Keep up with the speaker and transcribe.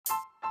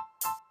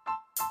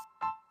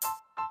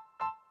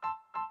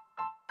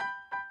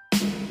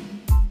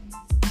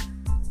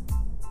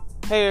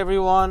Hey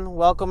everyone,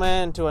 welcome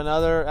in to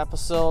another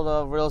episode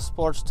of Real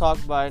Sports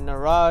Talk by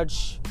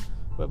Niraj.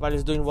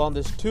 Everybody's doing well on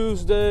this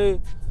Tuesday.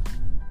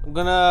 I'm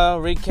gonna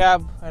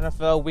recap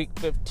NFL Week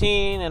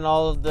 15 and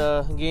all of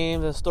the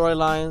games and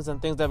storylines and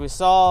things that we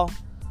saw.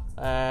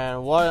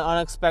 And what an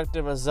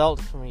unexpected result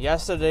from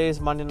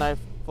yesterday's Monday Night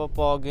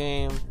Football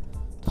game.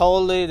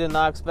 Totally did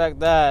not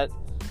expect that.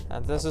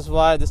 And this is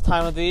why this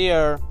time of the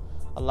year,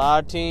 a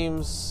lot of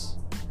teams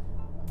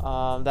that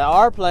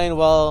are playing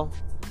well,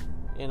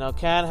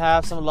 can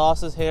have some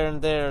losses here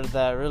and there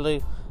that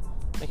really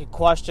make you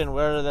question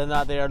whether or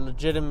not they are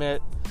legitimate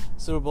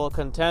Super Bowl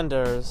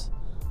contenders.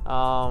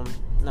 Now,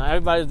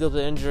 everybody deals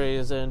with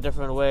injuries in a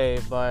different way,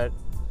 but,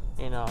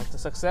 the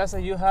success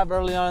that you have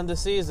early on in the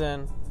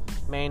season,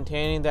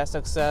 maintaining that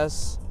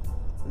success,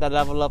 that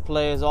level of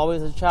play is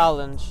always a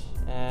challenge,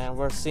 and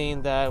we're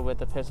seeing that with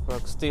the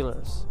Pittsburgh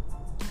Steelers.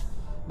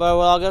 But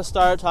what I'll get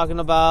started talking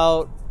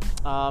about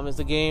is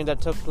the game that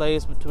took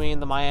place between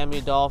the Miami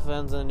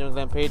Dolphins and the New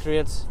England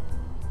Patriots.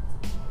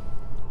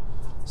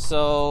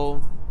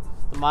 So,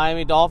 the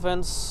Miami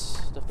Dolphins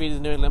defeated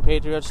the New England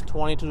Patriots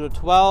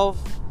 22-12,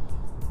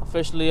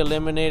 officially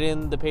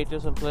eliminating the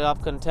Patriots from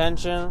playoff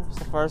contention. It's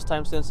the first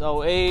time since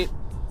 2008.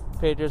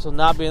 Patriots will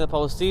not be in the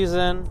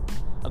postseason.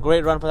 A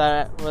great run for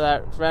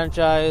that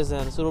franchise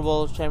and Super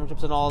Bowl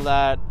championships and all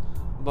that.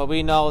 But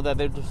we know that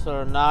they just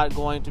are not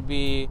going to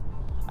be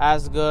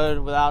as good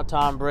without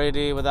Tom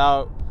Brady,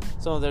 without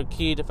some of their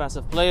key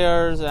defensive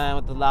players, and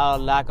with the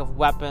lack of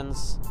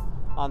weapons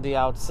on the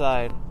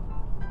outside.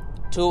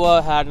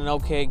 Tua had an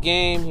okay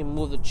game. He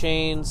moved the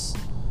chains,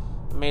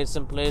 made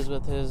some plays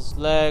with his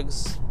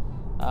legs.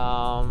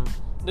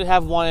 Did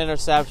have one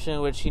interception,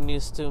 which he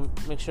needs to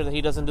make sure that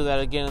he doesn't do that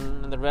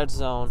again in the red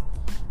zone.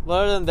 But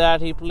other than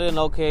that, he played an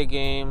okay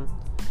game.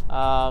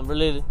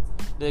 Really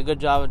did a good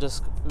job of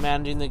just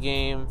managing the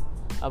game.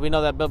 We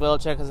know that Bill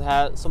Belichick has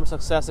had some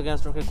success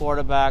against rookie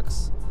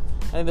quarterbacks.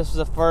 I think this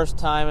was the first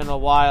time in a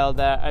while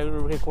that a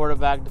rookie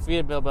quarterback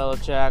defeated Bill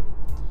Belichick.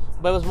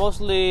 But it was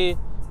mostly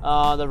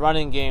the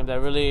running game that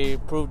really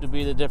proved to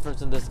be the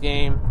difference in this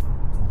game.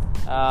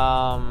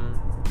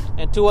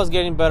 And Tua's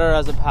getting better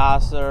as a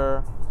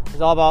passer.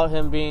 It's all about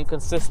him being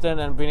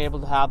consistent and being able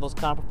to have those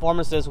kind of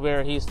performances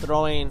where he's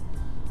throwing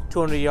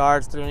 200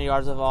 yards, 300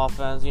 yards of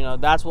offense.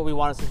 That's what we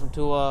want to see from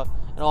Tua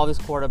and all these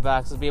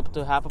quarterbacks, is be able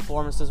to have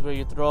performances where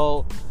you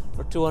throw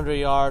for 200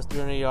 yards,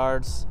 300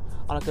 yards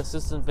on a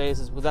consistent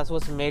basis. But that's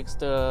what makes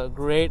the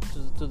great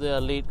to the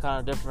elite kind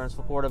of difference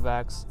for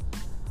quarterbacks.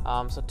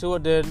 So Tua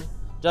did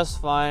just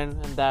fine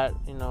in that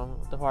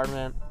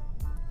department.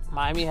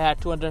 Miami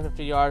had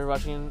 250 yards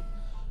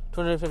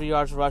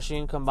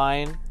rushing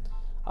combined.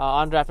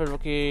 Undrafted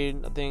rookie,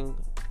 I think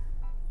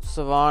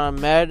Savon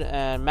Ahmed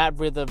and Matt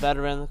Breida, the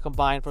veteran,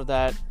 combined for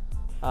that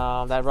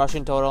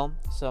rushing total.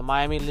 So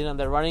Miami lead on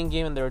their running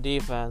game and their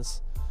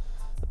defense.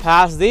 The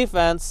pass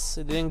defense,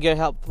 it didn't get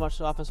help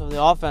much offense from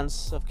the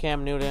offense of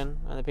Cam Newton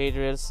and the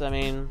Patriots. I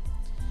mean,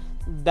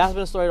 that's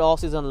been a story all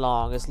season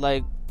long. It's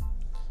like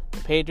the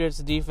Patriots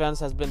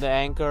defense has been the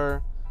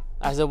anchor,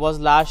 as it was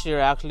last year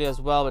actually as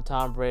well with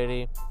Tom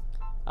Brady.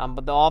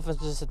 But the offense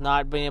just has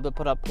not been able to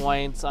put up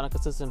points on a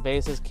consistent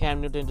basis.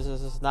 Cam Newton just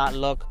does not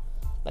look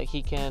like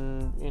he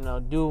can,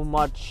 do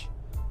much.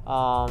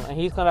 And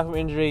he's come back from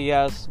injury,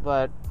 yes,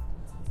 but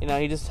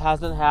he just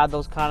hasn't had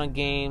those kind of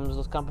games,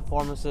 those kind of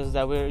performances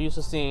that we're used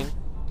to seeing.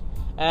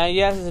 And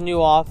yes, it's a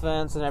new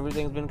offense and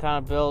everything's been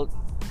kind of built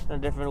in a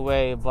different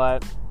way,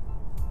 but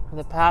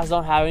the Pats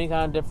don't have any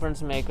kind of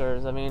difference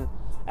makers. I mean,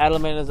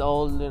 Edelman is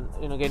old,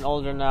 getting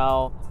older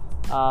now.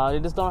 They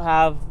just don't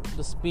have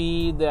the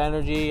speed, the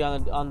energy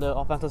on the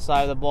offensive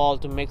side of the ball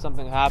to make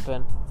something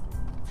happen.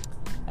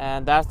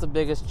 And that's the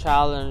biggest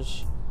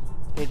challenge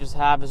the Patriots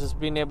have, is just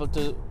being able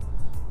to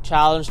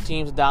challenge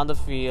teams down the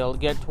field,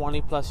 get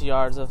 20 plus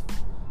yards of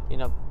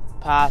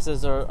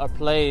passes or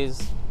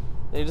plays.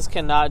 They just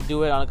cannot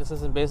do it on a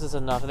consistent basis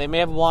enough. They may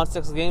have won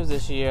 6 games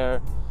this year,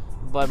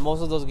 but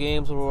most of those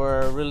games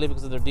were really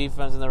because of their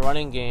defense and their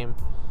running game.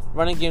 The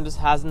running game just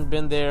hasn't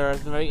been there.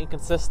 It's been very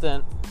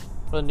inconsistent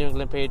for the New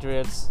England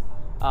Patriots.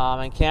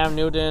 And Cam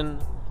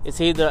Newton, is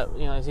he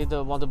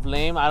the one to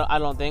blame? I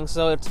don't think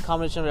so. It's a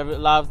combination of a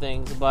lot of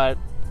things, but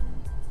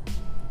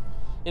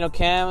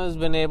Cam has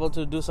been able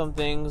to do some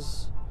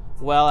things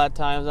well at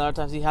times, and other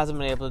times he hasn't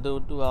been able to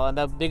do well. And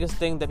the biggest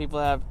thing that people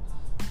have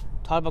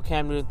talked about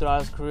Cam Newton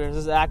throughout his career is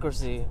his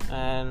accuracy,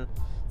 and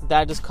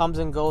that just comes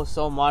and goes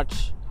so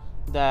much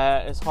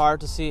that it's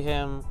hard to see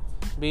him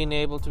being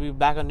able to be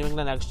back in New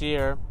England next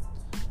year,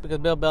 because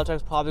Bill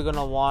Belichick's probably going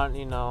to want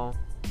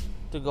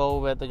to go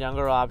with the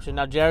younger option.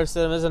 Now, Jarrett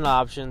Stidham is an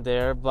option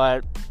there,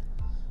 but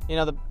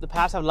the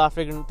Pats have a lot of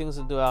figuring things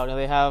to do out.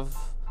 They have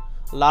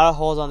a lot of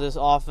holes on this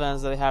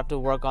offense that they have to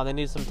work on. They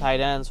need some tight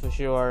ends for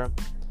sure.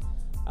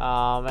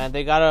 And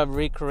they got to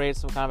recreate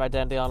some kind of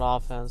identity on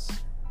offense.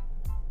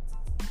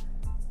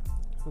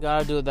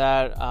 Got to do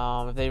that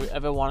if they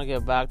ever want to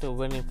get back to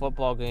winning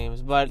football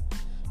games. But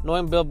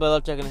knowing Bill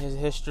Belichick and his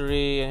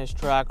history and his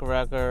track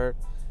record,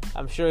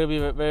 I'm sure he'll be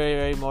very,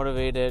 very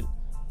motivated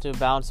to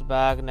bounce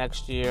back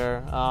next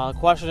year. The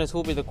question is who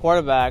will be the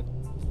quarterback,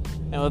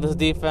 and with this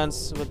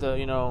defense, with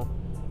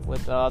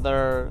with the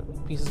other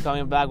pieces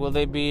coming back, will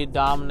they be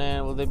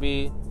dominant? Will they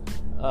be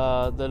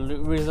the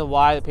reason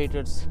why the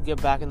Patriots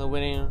get back in the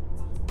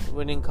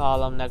winning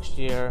column next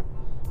year?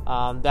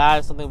 That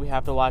is something we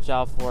have to watch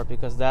out for,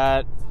 because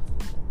that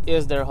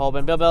is their hope.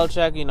 And Bill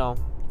Belichick,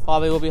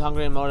 probably will be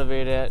hungry and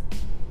motivated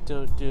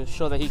to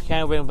show that he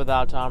can win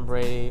without Tom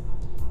Brady.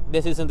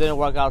 This season didn't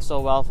work out so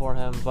well for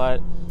him,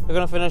 but they're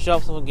going to finish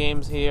up some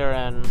games here,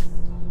 and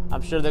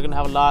I'm sure they're going to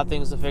have a lot of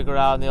things to figure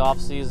out in the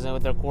offseason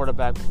with their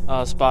quarterback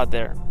spot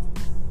there.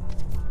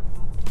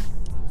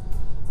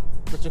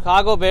 The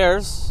Chicago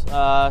Bears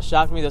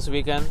shocked me this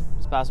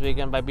past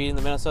weekend, by beating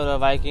the Minnesota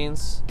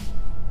Vikings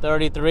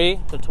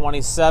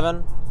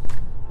 33-27.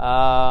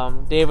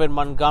 David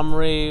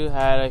Montgomery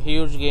had a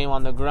huge game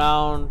on the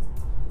ground.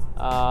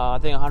 I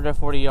think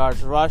 140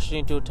 yards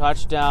rushing, 2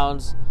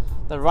 touchdowns.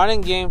 The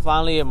running game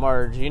finally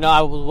emerged.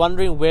 I was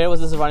wondering where was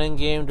this running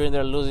game during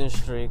their losing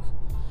streak.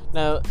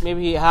 Now,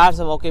 maybe he had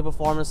some okay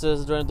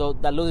performances during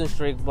that losing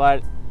streak,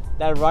 but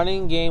that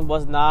running game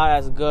was not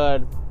as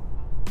good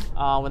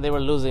when they were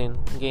losing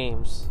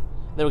games.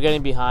 They were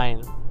getting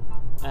behind.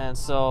 And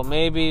so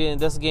maybe in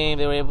this game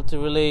they were able to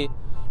really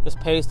just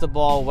pace the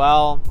ball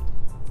well.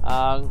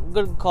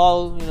 Good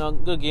call,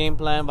 good game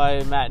plan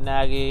by Matt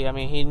Nagy. I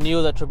mean, he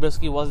knew that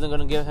Trubisky wasn't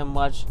going to give him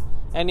much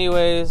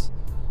anyways.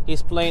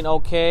 He's playing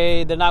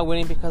okay. They're not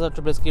winning because of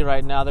Trubisky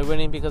right now. They're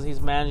winning because he's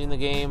managing the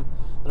game.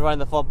 They're running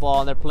the football,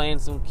 and they're playing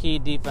some key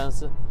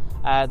defense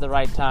at the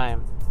right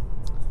time.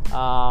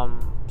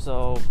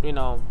 So,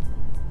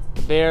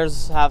 the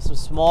Bears have some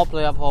small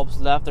playoff hopes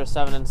left. They're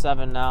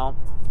 7-7 now.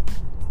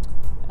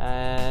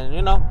 And,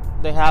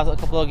 they have a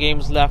couple of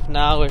games left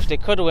now, which they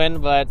could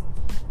win, but,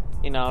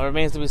 it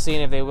remains to be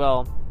seen if they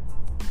will.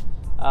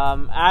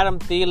 Adam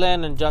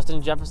Thielen and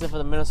Justin Jefferson for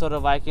the Minnesota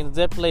Vikings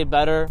did play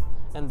better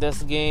in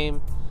this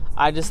game.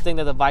 I just think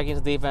that the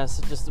Vikings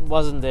defense just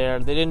wasn't there.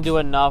 They didn't do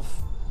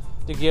enough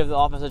to give the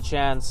offense a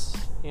chance,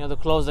 to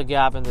close the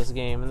gap in this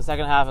game, in the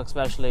second half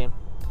especially.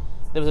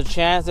 There was a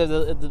chance that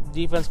the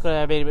defense could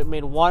have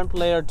made one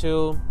play or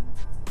two.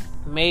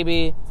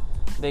 Maybe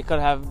they could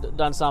have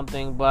done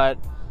something, but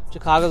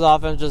Chicago's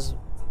offense just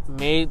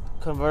made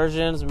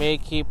conversions,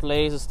 made key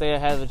plays to stay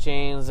ahead of the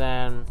chains,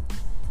 and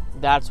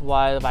that's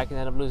why the Vikings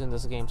ended up losing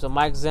this game. So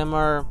Mike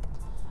Zimmer,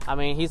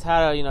 he's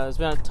had it's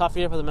been a tough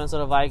year for the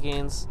Minnesota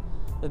Vikings.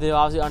 They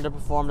obviously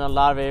underperformed in a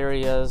lot of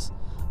areas.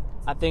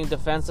 I think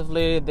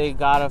defensively they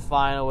gotta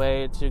find a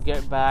way to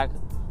get back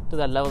to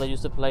that level they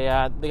used to play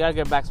at. They gotta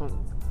get back some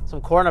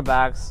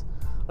cornerbacks,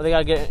 or they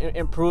gotta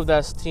improve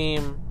this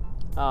team.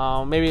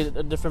 Maybe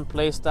a different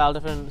play style,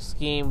 different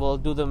scheme will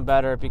do them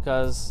better,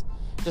 because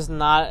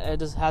it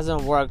just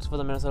hasn't worked for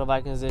the Minnesota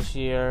Vikings this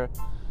year.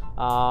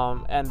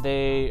 And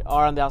they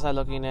are on the outside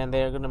looking in.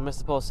 They're going to miss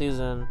the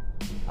postseason,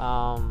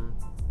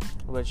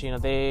 which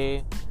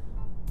they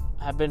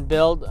have been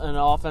built an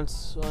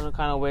offense in a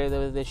kind of way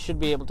that they should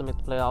be able to make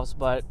the playoffs,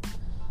 but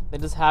they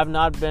just have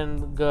not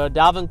been good.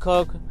 Dalvin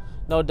Cook,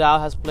 no doubt,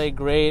 has played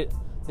great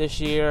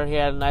this year. He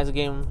had a nice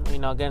game,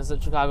 against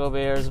the Chicago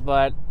Bears,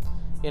 but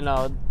they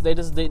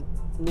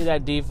need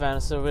that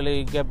defense to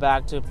really get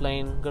back to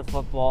playing good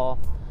football,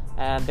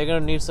 and they're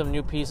going to need some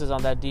new pieces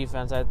on that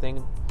defense, I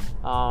think,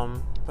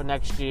 for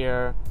next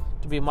year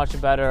to be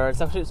much better,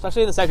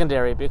 especially in the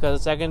secondary, because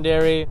the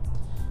secondary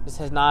just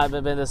has not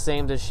been the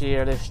same this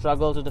year. They've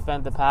struggled to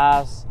defend the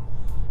pass,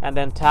 and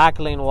then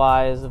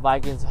tackling-wise, the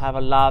Vikings have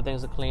a lot of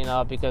things to clean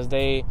up, because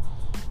they,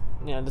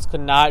 just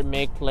could not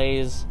make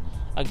plays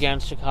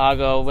against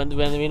Chicago. When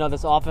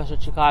this offense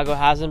at Chicago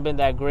hasn't been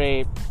that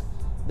great,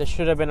 there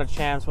should have been a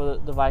chance for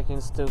the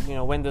Vikings to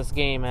win this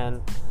game,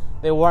 and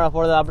they weren't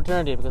afforded the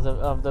opportunity because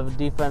of the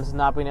defense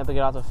not being able to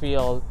get off the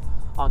field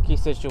on key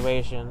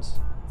situations.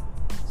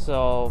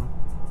 So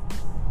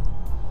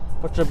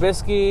for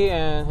Trubisky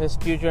and his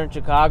future in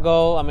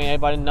Chicago,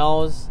 everybody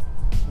knows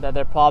that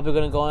they're probably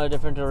going to go in a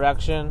different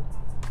direction.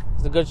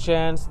 There's a good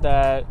chance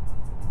that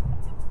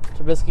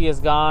Trubisky is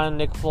gone.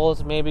 Nick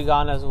Foles may be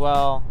gone as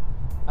well.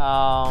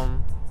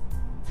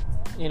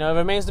 It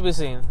remains to be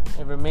seen.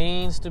 It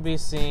remains to be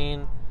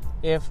seen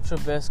if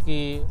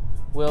Trubisky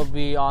will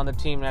be on the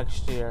team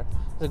next year.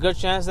 There's a good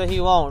chance that he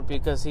won't,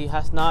 because he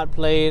has not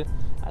played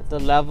at the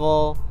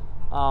level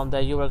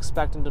that you were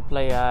expecting to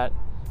play at.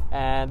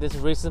 And this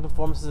recent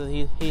performances that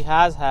he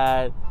has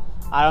had,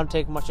 I don't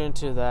take much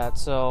into that.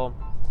 So,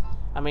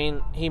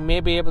 he may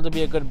be able to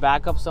be a good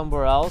backup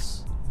somewhere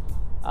else.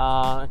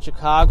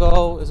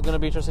 Chicago is going to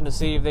be interesting to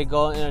see if they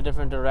go in a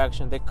different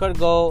direction. They could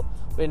go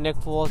with Nick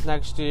Foles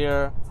next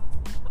year,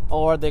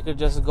 or they could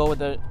just go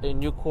with a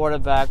new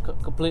quarterback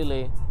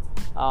completely.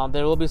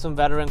 There will be some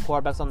veteran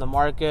quarterbacks on the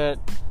market.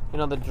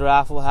 The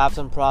draft will have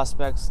some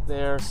prospects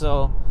there.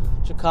 So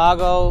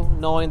Chicago,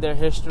 knowing their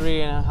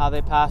history and how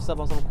they passed up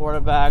on some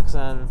quarterbacks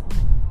and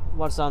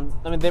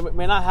they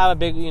may not have a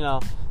big,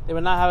 they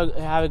may not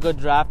have a good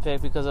draft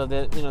pick because of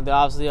the, they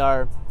obviously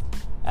are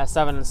at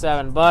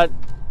 7-7, but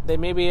they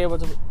may be able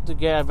to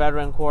get a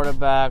veteran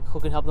quarterback who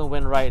can help them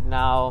win right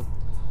now.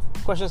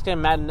 Question is,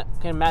 can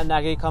Matt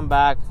Nagy come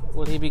back?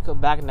 Will he be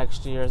back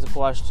next year? Is a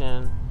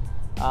question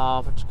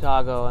for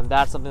Chicago, and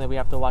that's something that we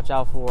have to watch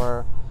out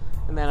for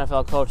in the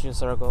NFL coaching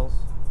circles.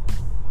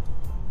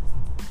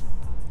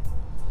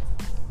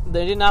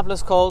 The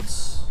Indianapolis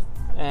Colts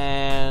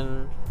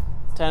and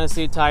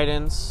Tennessee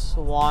Titans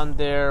won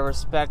their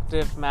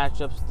respective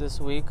matchups this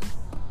week.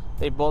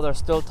 They both are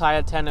still tied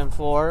at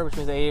 10-4, which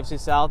means the AFC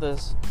South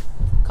is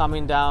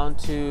coming down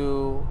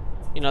to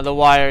the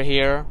wire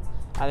here.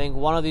 I think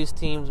one of these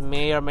teams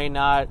may or may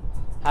not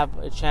have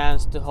a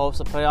chance to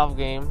host a playoff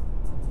game,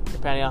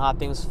 depending on how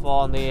things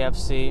fall in the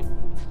AFC.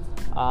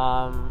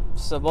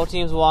 So both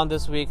teams won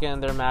this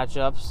weekend their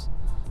matchups.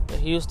 The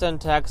Houston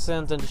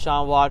Texans and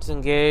Deshaun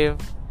Watson gave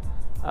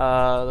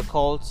the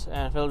Colts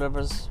and Phil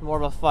Rivers more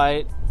of a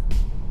fight.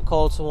 The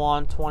Colts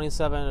won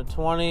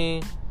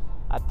 27-20.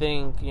 I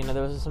think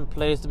there was some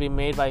plays to be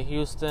made by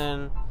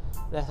Houston.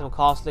 They had some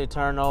costly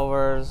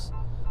turnovers.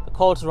 The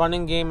Colts'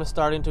 running game is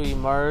starting to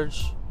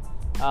emerge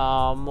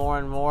more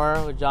and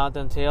more with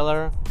Jonathan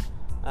Taylor,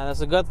 and that's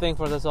a good thing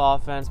for this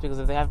offense because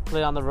if they have to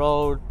play on the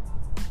road,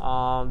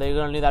 they're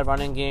going to need that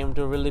running game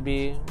to really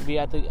be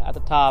at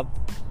the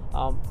top,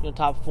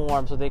 top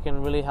form, so they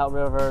can really help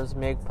Rivers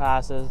make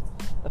passes.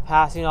 The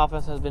passing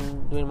offense has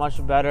been doing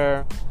much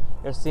better.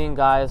 You're seeing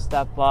guys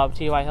step up.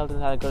 T.Y. Hilton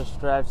had a good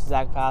stretch.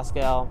 Zach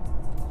Pascal.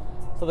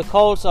 So the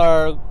Colts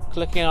are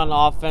clicking on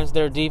offense.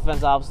 Their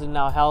defense obviously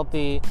now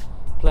healthy,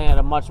 playing at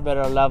a much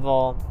better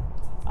level.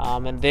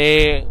 And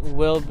they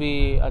will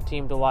be a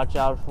team to watch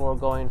out for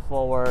going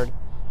forward.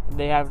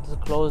 They have to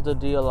close the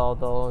deal,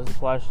 although, is the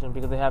question,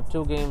 because they have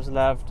 2 games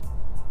left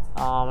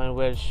in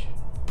which,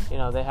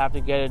 they have to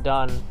get it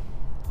done.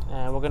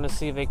 And we're going to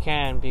see if they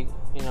can,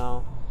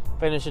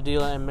 finish the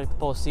deal and make the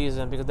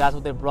postseason, because that's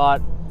what they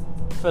brought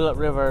Phillip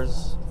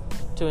Rivers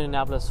to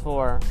Indianapolis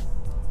for.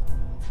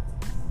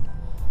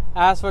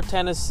 As for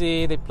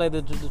Tennessee, they played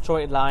the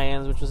Detroit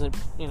Lions, which was,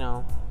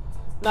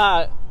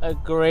 not a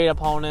great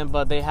opponent,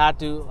 but they had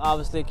to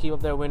obviously keep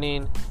up their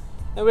winning.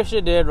 I wish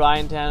they did.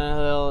 Ryan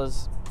Tannehill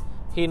is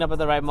heating up at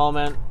the right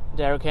moment.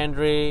 Derrick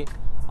Henry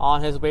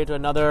on his way to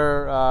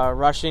another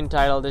rushing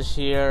title this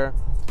year,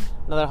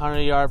 another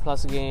 100-yard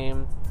plus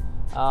game.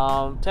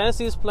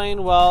 Tennessee is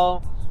playing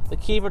well. The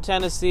key for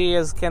Tennessee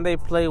is, can they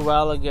play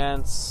well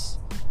against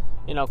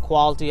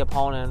quality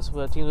opponents,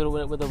 with teams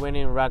with a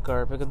winning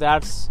record, because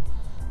that's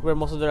where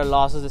most of their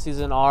losses this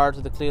season are, to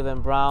the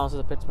Cleveland Browns, to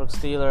the Pittsburgh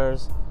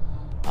Steelers.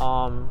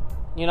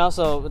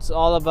 So it's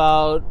all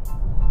about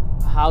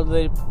how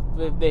do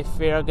they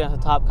fare against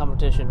the top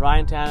competition.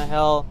 Ryan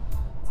Tannehill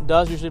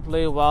does usually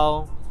play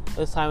well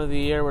this time of the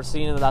year. We're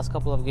seeing in the last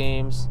couple of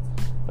games.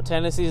 But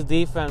Tennessee's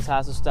defense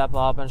has to step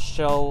up and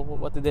show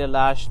what they did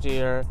last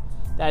year.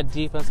 That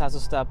defense has to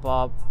step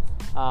up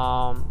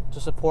to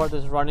support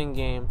this running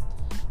game.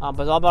 But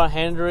it's all about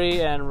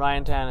Henry and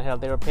Ryan Tannehill.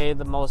 They were paid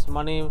the most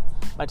money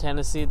by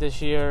Tennessee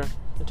this year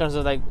in terms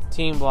of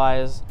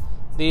team-wise.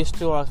 These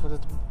two are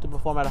expected to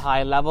perform at a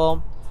high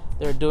level.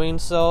 They're doing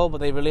so, but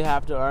they really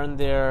have to earn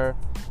their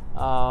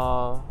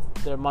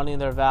money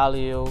and their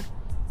value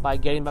by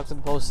getting back to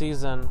the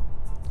postseason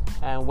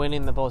and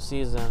winning the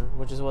postseason,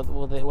 which is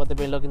what they've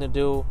been looking to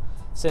do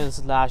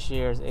since last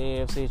year's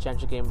AFC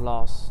Championship game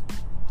loss.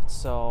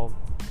 So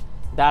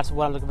that's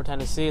what I'm looking for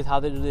Tennessee, is how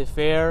they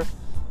fare.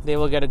 They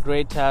will get a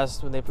great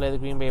test when they play the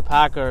Green Bay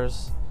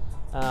Packers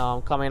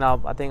coming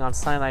up, I think, on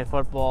Sunday Night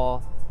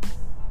Football,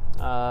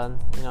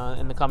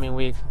 in the coming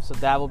week. So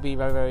that will be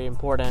very, very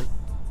important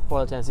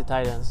for the Tennessee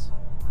Titans.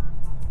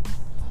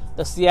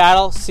 The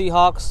Seattle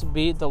Seahawks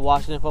beat the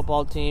Washington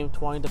Football Team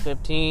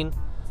 20-15.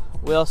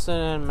 Wilson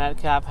and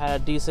Metcalf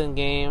had a decent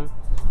game.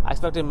 I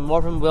expected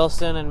more from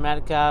Wilson and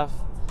Metcalf.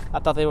 I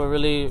thought they would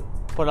really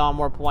put on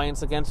more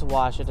points against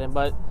Washington,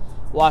 but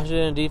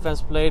Washington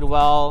defense played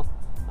well.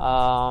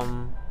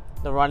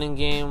 The running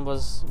game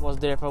was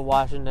there for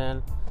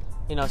Washington.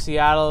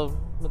 Seattle,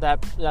 with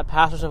that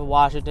pass rush of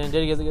Washington,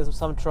 did give them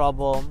some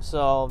trouble.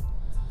 So,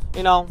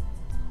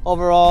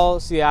 overall,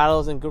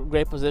 Seattle's in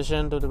great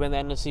position to win the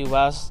NFC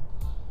West.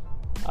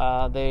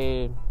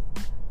 They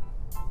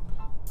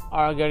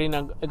are getting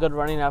a good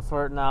running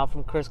effort now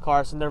from Chris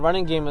Carson. Their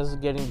running game is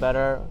getting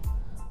better,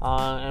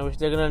 and which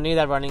they're going to need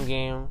that running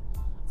game,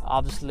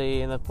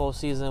 obviously, in the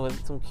postseason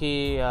with some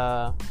key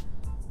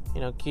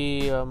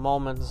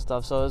moments and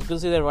stuff. So it's good to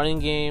see their running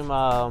game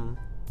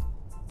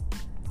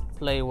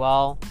play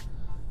well,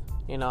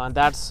 and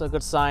that's a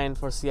good sign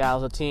for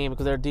Seattle as a team,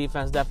 because their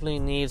defense definitely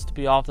needs to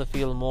be off the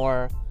field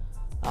more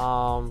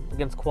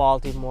against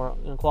quality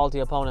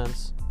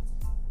opponents.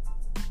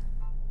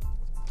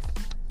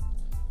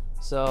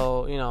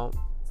 So,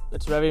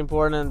 it's very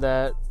important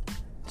that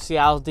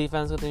Seattle's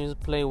defense continues to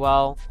play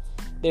well.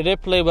 They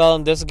did play well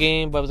in this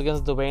game, but it was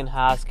against Dwayne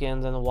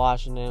Haskins and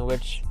Washington,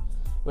 which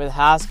with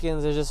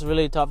Haskins, it's just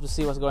really tough to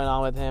see what's going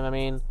on with him. I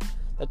mean,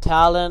 the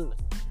talent,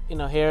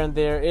 here and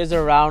there is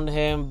around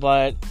him,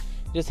 but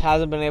just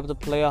hasn't been able to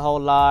play a whole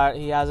lot.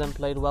 He hasn't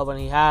played well when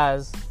he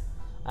has.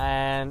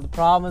 And the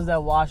problem is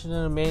that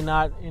Washington may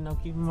not,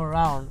 keep him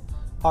around.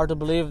 Hard to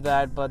believe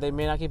that, but they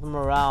may not keep him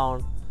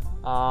around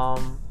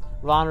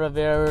Ron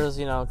Rivera is,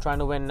 trying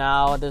to win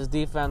now. This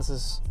defense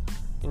is,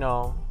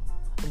 a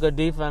good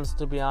defense,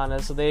 to be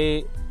honest. So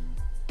they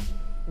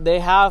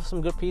have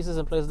some good pieces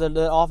in place.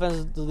 The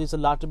offense leaves a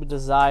lot to be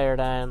desired,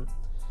 and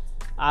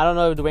I don't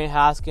know if Dwayne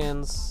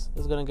Haskins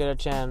is going to get a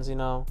chance,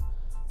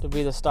 to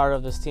be the starter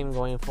of this team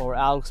going forward.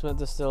 Alex Smith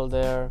is still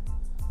there.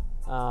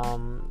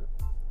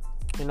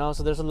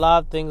 So there's a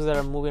lot of things that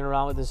are moving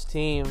around with this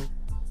team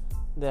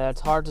that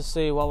it's hard to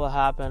say what will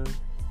happen.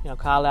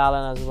 Kyle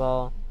Allen as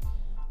well.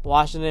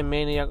 Washington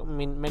many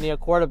a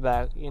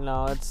quarterback.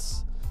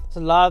 It's a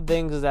lot of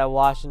things that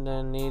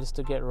Washington needs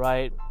to get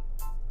right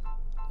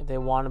if they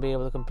want to be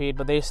able to compete.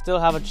 But they still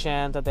have a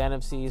chance at the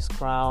NFC East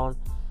crown.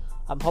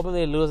 I'm hoping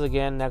they lose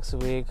again next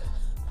week.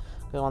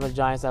 They want the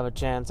Giants to have a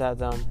chance at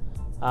them.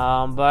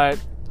 But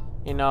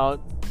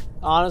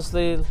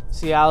honestly,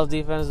 Seattle's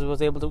defense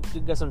was able to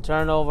get some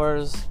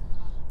turnovers.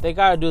 They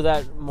got to do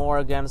that more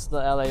against the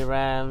LA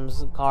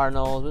Rams,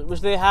 Cardinals,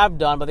 which they have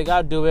done, but they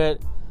got to do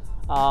it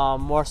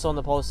more so in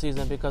the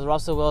postseason because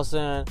Russell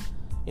Wilson,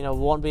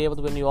 won't be able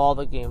to win you all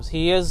the games.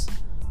 He is,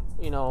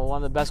 one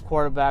of the best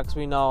quarterbacks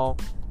we know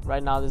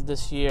right now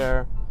this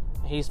year.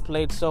 He's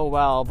played so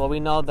well, but we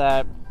know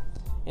that,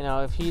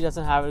 if he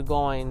doesn't have it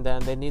going,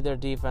 then they need their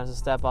defense to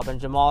step up. And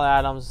Jamal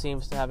Adams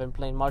seems to have been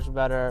playing much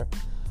better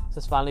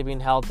since finally being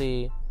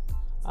healthy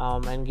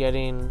and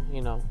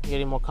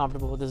getting more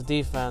comfortable with his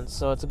defense.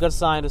 So it's a good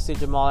sign to see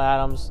Jamal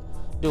Adams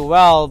do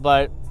well,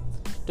 but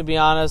to be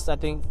honest, I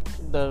think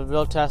the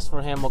real test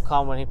for him will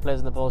come when he plays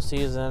in the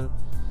postseason,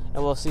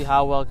 and we'll see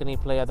how well can he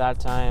play at that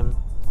time,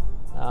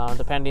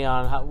 depending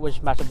on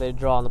which matchup they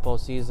draw in the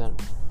postseason.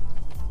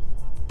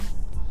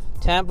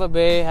 Tampa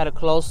Bay had a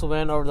close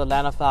win over the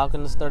Atlanta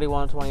Falcons,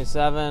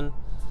 31-27.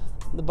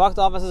 The Bucs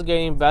offense is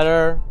getting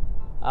better.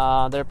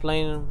 They're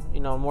playing,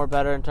 more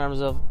better in terms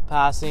of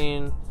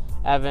passing.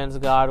 Evans,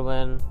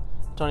 Godwin,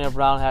 Antonio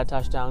Brown had a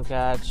touchdown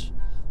catch.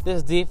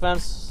 This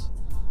defense,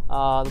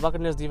 the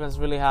Buccaneers defense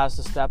really has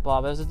to step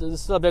up.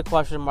 There's still a big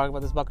question mark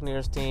about this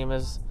Buccaneers team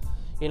is,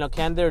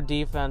 can their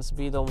defense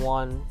be the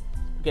one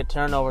to get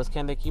turnovers?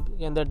 Can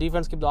their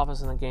defense keep the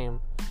offense in the game?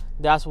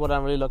 That's what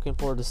I'm really looking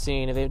forward to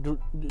seeing. If they do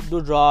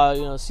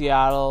draw,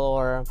 Seattle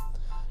or,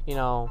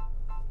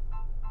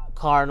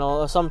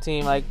 Cardinal or some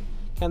team,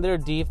 can their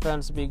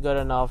defense be good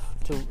enough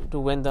to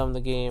win them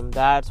the game?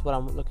 That's what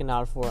I'm looking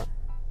out for.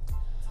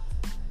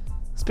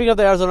 Speaking of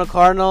the Arizona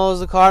Cardinals,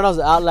 the Cardinals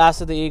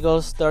outlasted the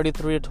Eagles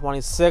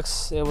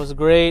 33-26. It was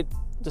great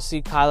to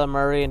see Kyler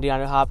Murray and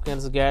DeAndre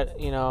Hopkins get,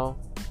 a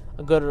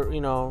good,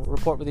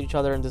 rapport with each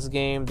other in this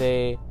game.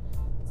 They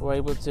were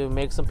able to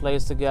make some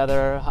plays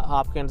together.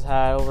 Hopkins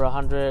had over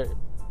 100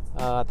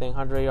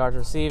 yards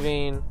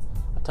receiving,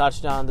 a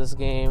touchdown this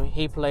game.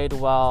 He played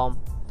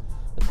well.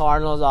 The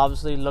Cardinals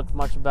obviously looked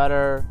much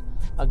better.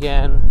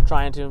 Again,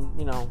 trying to,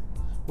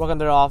 work on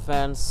their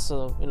offense.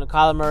 So,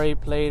 Kyler Murray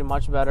played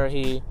much better.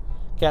 He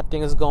kept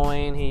things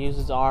going. He used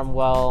his arm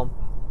well.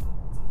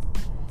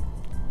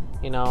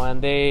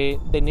 And they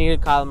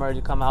needed Kyler Murray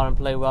to come out and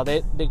play well.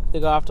 They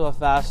got off to a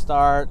fast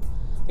start.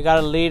 They got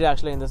a lead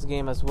actually in this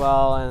game as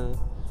well. And,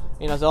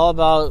 it's all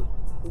about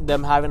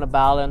them having a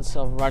balance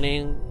of the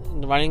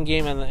running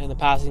game and the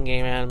passing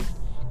game. And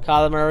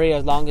Kyler Murray,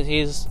 as long as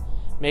he's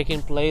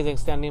making plays,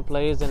 extending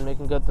plays, and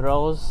making good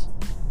throws,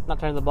 not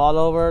turning the ball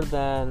over,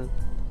 then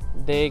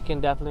they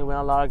can definitely win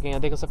a lot of games.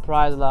 They can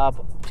surprise a lot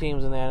of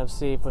teams in the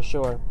NFC for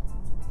sure.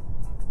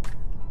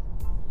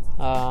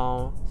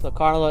 So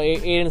Cardinals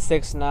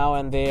 8-6 now,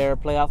 and their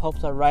playoff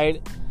hopes are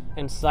right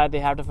inside. They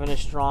have to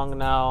finish strong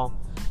now,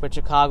 with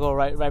Chicago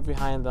right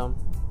behind them.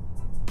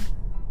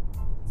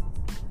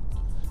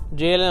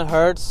 Jalen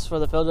Hurts for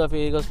the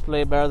Philadelphia Eagles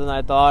played better than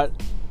I thought.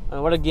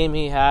 What a game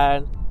he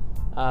had.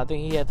 I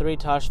think he had 3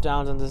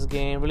 touchdowns in this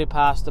game. Really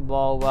passed the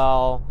ball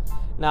well.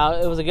 Now,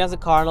 it was against the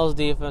Cardinals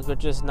defense,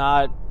 which is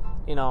not,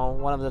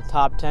 one of the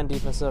top 10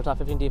 defenses or top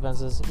 15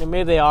 defenses.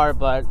 Maybe they are,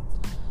 but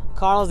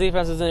Cardinals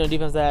defense isn't a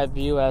defense that I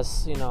view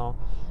as,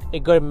 a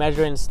good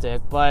measuring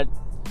stick. But,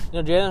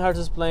 Jalen Hurts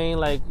is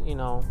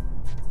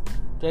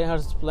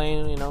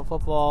playing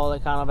football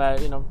kind of at,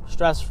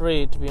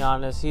 stress-free, to be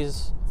honest.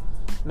 He's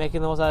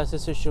making the most out of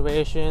this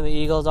situation. The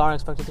Eagles aren't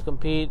expected to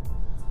compete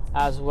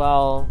as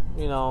well,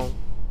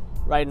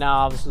 right now,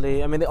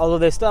 obviously. I mean, although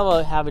they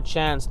still have a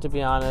chance, to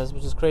be honest,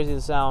 which is crazy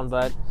to sound,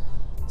 but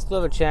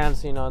still have a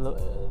chance,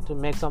 to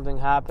make something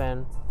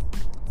happen.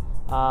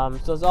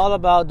 So it's all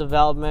about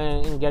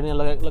development and getting a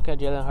look at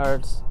Jalen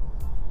Hurts.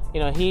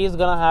 He's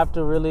going to have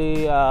to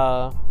really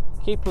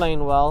keep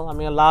playing well. I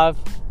mean, a lot of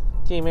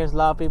teammates, a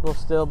lot of people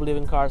still believe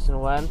in Carson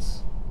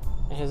Wentz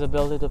and his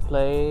ability to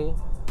play,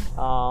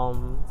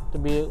 to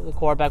be the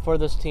quarterback for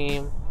this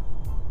team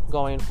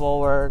going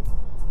forward.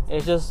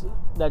 It's just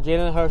that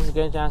Jalen Hurts is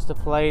getting a chance to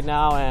play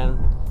now, and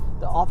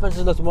the offense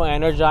just looks more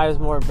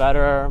energized, more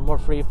better, more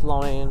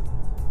free-flowing.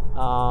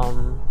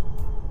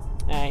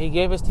 And he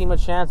gave his team a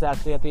chance,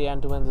 actually, at the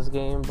end to win this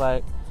game,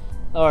 not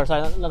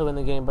to win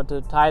the game, but to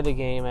tie the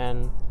game,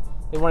 and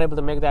they weren't able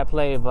to make that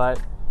play.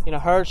 But,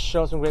 Hurts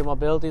showed some great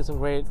mobility, some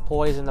great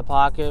poise in the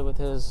pocket with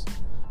his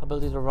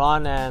ability to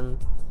run, and,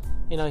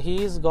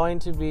 he's going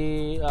to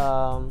be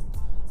a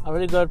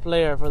really good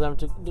player for them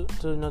to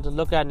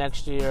look at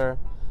next year.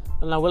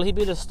 Now, will he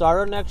be the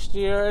starter next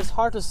year? It's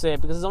hard to say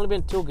because it's only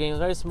been 2 games,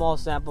 very small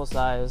sample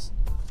size.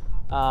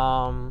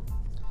 A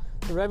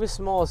very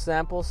small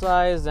sample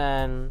size,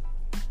 and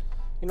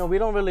we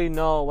don't really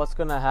know what's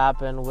gonna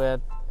happen with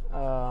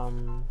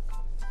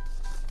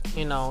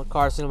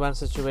Carson Wentz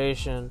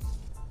situation.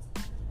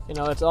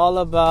 It's all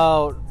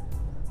about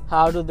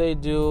how do they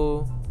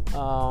do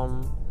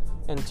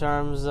in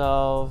terms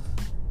of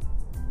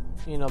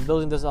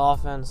building this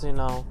offense.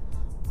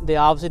 They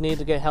obviously need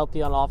to get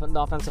healthy on the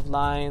offensive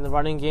line. The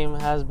running game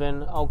has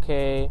been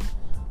okay,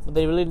 but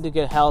they really need to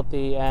get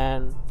healthy.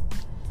 And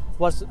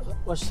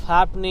what's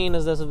happening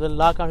is there's been a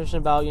lot of conversation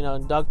about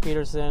Doug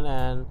Peterson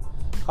and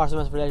Carson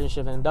Wentz's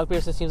relationship, and Doug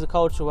Peterson seems to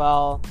coach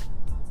well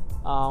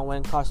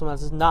when Carson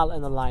Wentz is not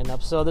in the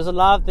lineup. So there's a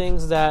lot of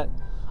things that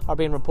are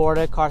being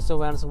reported. Carson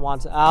Wentz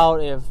wants out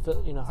if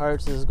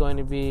Hurts is going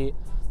to be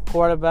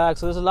quarterback.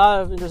 So there's a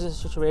lot of interesting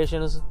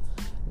situations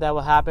that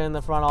will happen in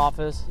the front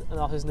office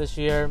this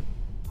year.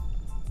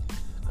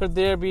 Could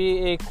there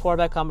be a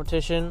quarterback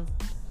competition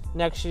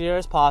next year?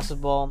 It's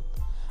possible.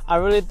 I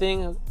really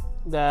think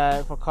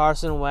that for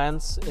Carson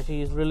Wentz, if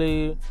he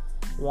really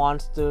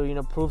wants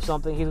to prove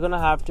something, he's going to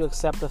have to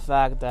accept the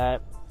fact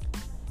that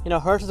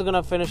Hurts is going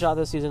to finish out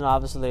this season,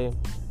 obviously,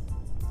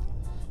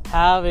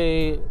 have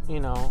a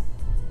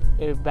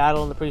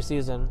battle in the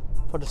preseason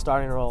for the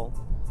starting role.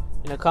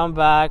 Come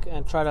back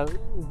and try to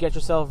get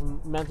yourself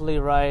mentally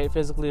right,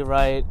 physically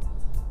right,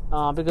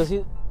 because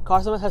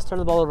Carson Wentz has turned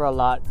the ball over a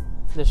lot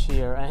this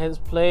year, and his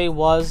play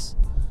was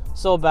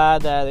so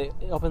bad that it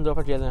opened the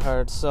door for Jalen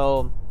Hurts.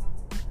 So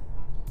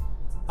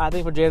I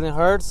think for Jalen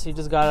Hurts, he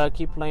just gotta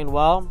keep playing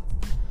well,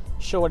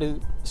 show what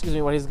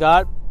he's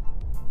got,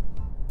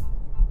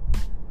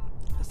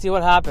 see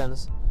what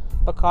happens.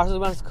 But Carson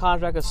Wentz's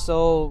contract is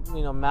so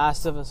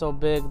massive and so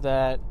big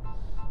that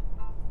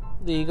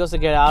the Eagles to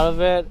get out of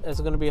it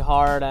is going to be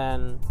hard,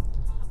 and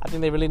I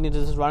think they really need to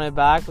just run it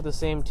back with the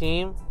same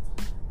team.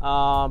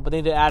 But they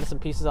need to add some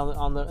pieces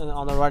on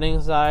the running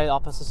side,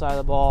 offensive side of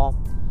the ball,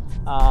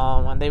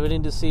 and they really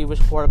need to see which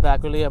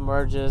quarterback really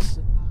emerges.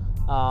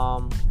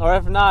 Or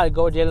if not,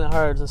 go Jalen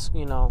Hurts,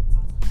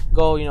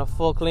 go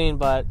full clean.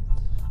 But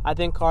I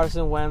think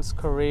Carson Wentz's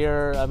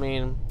career,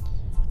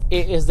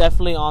 it is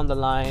definitely on the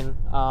line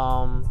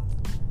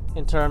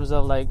in terms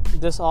of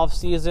this off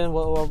season,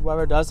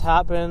 whatever does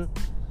happen.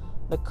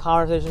 The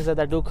conversations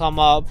that do come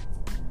up,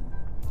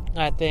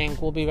 I think,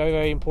 will be very,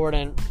 very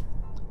important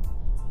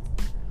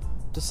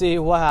to see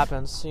what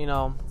happens.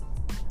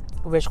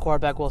 Which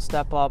quarterback will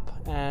step up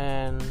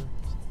and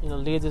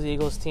lead the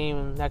Eagles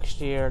team next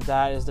year.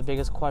 That is the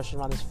biggest question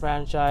on this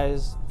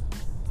franchise.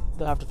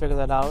 They'll have to figure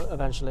that out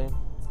eventually.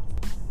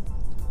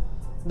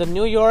 The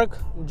New York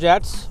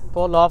Jets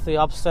pulled off the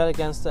upset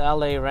against the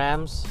LA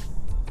Rams.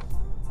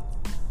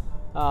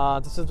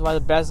 This is probably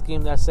the best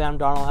game that Sam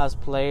Darnold has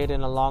played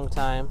in a long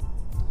time.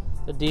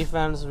 The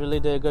defense really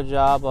did a good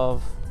job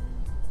of,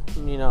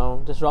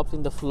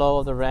 disrupting the flow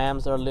of the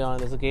Rams early on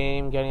in this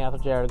game, getting after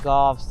Jared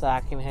Goff,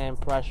 sacking him,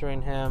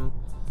 pressuring him,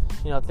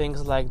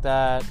 things like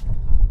that.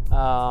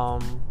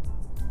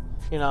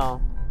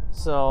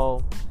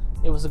 So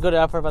it was a good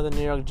effort by the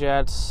New York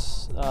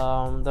Jets.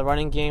 The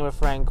running game with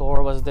Frank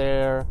Gore was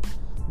there.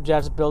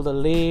 Jets built a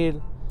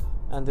lead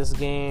in this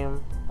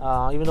game.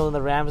 Even though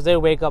the Rams, they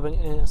wake up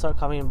and start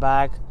coming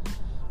back.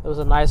 It was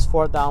a nice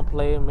 4th down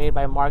play made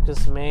by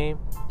Marcus May.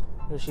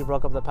 She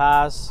broke up the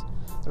pass.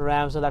 The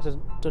Rams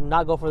elected to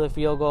not go for the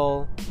field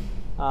goal.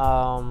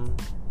 And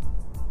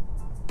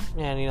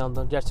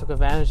the Jets took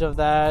advantage of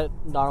that.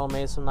 Darnold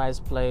made some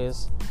nice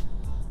plays.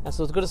 And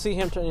so it's good to see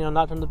him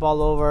not turn the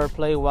ball over,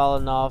 play well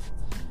enough.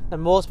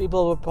 And most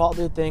people would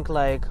probably think,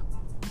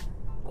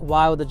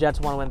 why would the Jets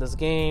want to win this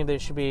game? They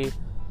should be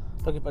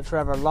looking for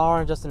Trevor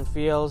Lawrence, Justin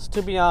Fields.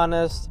 To be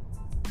honest,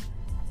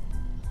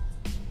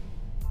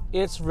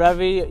 it's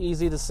very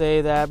easy to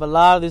say that, but a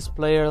lot of these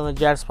players on the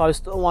Jets probably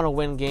still want to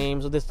win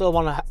games, or they still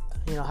want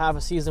to have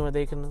a season where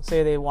they can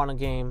say they won a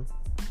game.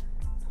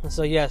 And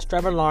so yes,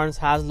 Trevor Lawrence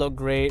has looked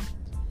great.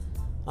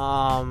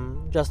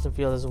 Justin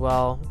Fields as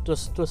well,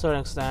 just to a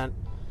certain extent.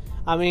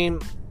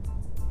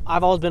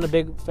 I've always been a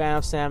big fan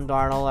of Sam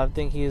Darnold. I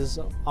think he's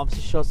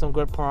obviously showed some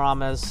good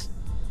promise.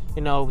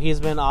 He's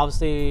been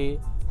obviously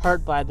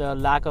hurt by the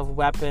lack of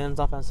weapons,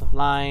 offensive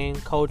line,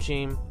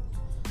 coaching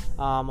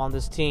on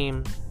this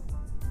team.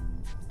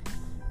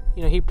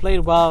 He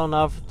played well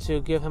enough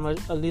to give him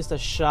at least a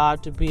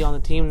shot to be on the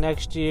team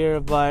next year.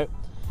 But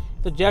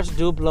if the Jets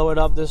do blow it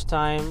up this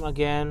time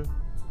again,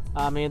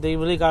 they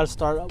really got to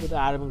start with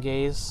Adam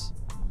Gase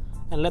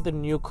and let the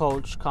new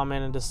coach come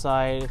in and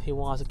decide if he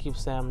wants to keep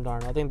Sam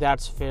Darnold. I think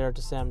that's fair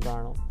to Sam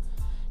Darnold.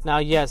 Now,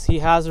 yes, he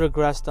has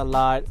regressed a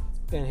lot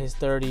in his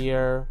third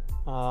year.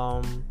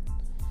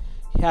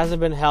 He hasn't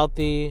been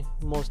healthy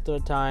most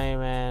of the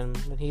time, and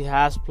when he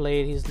has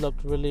played, he's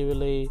looked really,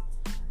 really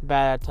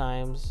bad at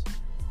times.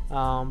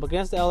 But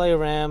against the LA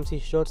Rams, he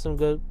showed some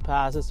good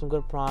passes, some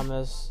good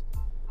promise.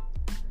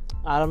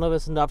 I don't know if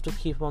it's enough to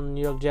keep him on the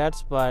New York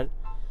Jets, but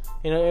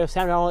If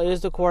Sam Darnold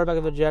is the quarterback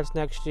of the Jets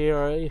next year,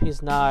 or if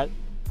he's not,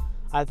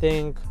 I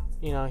think,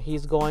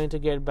 he's going to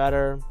get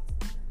better.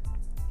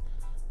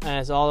 And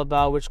it's all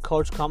about which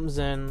coach comes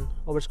in,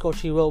 or which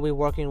coach he will be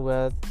working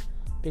with,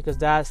 because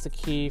that's the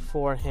key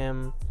for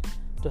him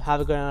to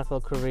have a good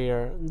NFL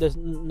career. There's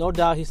no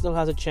doubt he still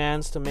has a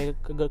chance to make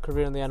a good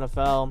career in the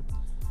NFL.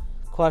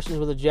 Questions: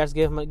 will the Jets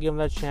give him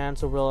that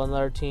chance, or will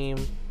another team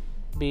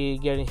be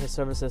getting his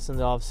services in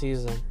the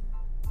offseason?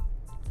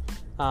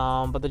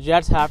 But the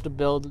Jets have to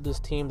build this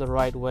team the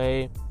right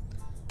way.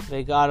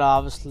 They gotta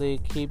obviously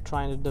keep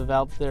trying to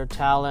develop their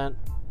talent.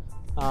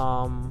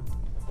 On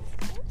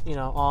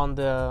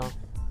the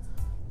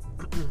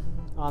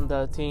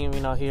team,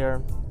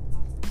 here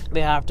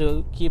they have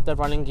to keep the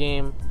running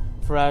game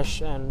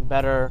fresh and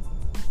better.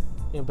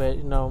 But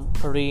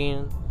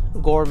Perine,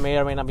 Gore may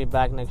or may not be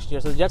back next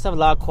year. So the Jets have a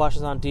lot of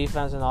questions on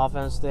defense and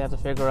offense they have to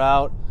figure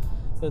out.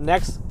 The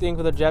next thing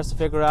for the Jets to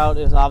figure out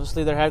is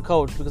obviously their head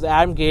coach, because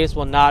Adam Gase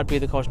will not be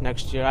the coach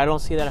next year. I don't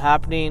see that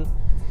happening.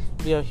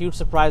 It'd be a huge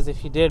surprise if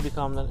he did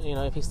become,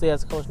 if he stays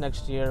as coach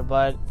next year.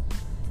 But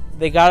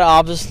they gotta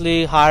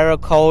obviously hire a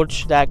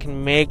coach that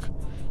can make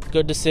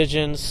good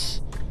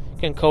decisions,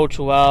 can coach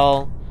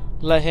well.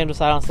 Let him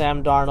decide on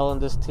Sam Darnold and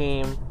this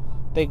team.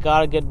 They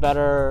gotta get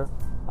better.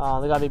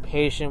 They gotta be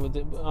patient with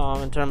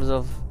in terms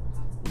of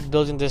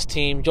building this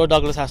team. Joe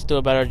Douglas has to do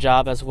a better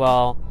job as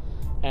well.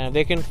 And if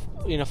they can,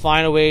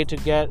 find a way to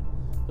get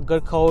a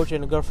good coach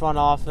and a good front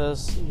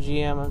office,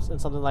 GM, and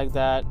something like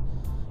that.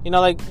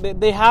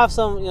 They have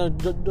some. Joe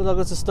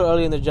Douglas is still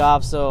early in the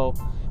job, so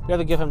we have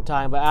to give him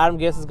time. But Adam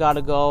Gase has got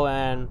to go,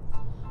 and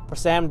for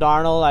Sam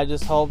Darnold, I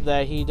just hope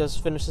that he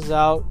just finishes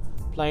out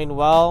playing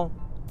well,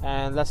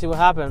 and let's see what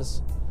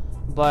happens.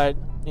 But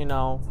you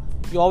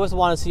always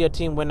want to see a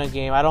team win a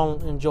game. I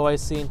don't enjoy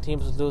seeing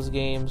teams lose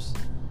games,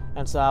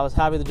 and so I was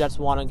happy the Jets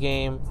won a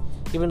game,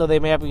 even though they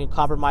may have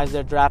compromised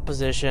their draft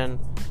position.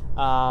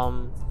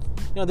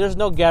 There's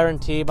no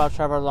guarantee about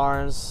Trevor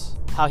Lawrence,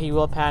 how he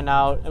will pan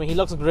out. I mean, he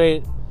looks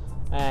great,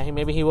 and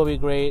maybe he will be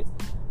great.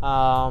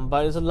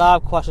 But there's a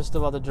lot of questions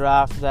still about the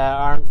draft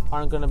that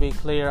aren't going to be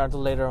clear until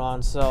later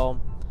on. So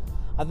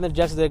I think the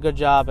Jets did a good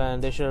job,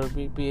 and they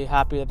should be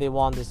happy that they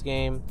won this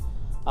game,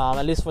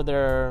 at least for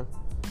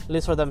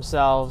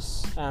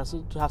themselves, and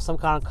so to have some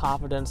kind of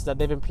confidence that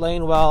they've been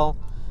playing well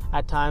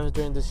at times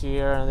during this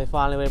year, and they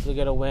finally were able to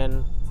get a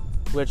win,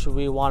 which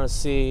we want to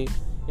see.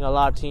 A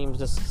lot of teams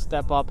just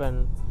step up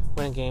and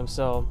win games.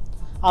 So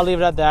I'll leave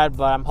it at that,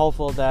 but I'm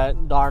hopeful that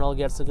Darnold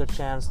gets a good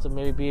chance to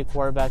maybe be a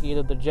quarterback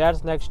either the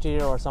Jets next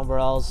year or somewhere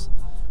else.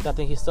 I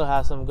think he still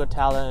has some good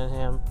talent in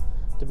him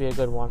to be a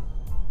good one.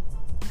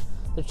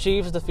 The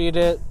Chiefs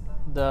defeated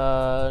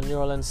the New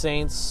Orleans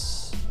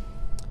Saints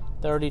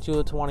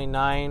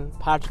 32-29.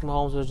 Patrick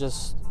Mahomes was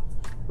just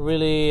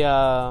really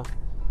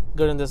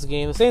good in this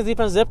game. The Saints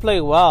defense did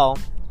play well.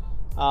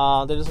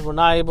 They just were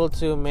not able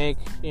to make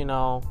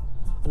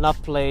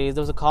enough plays.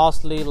 There was a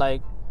costly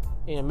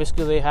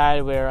miscue they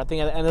had where I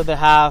think at the end of the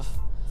half,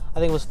 I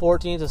think it was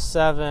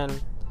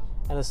 14-7,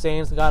 and the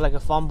Saints got a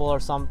fumble or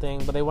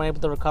something, but they weren't able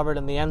to recover it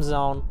in the end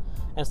zone.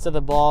 Instead,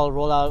 the ball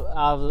rolled out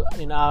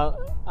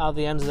of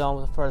the end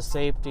zone for a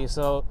safety.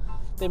 So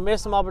they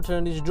missed some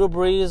opportunities. Drew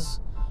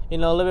Brees, a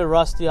little bit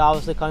rusty,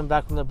 obviously coming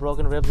back from the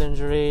broken ribs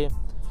injury.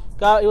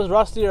 He was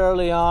rusty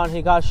early on.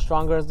 He got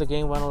stronger as the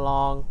game went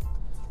along.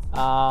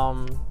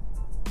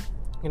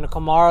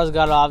 Kamara's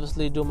got to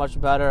obviously do much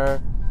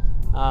better.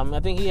 I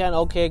think he had an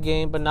okay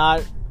game, but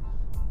not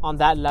on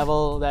that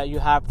level that you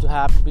have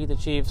to beat the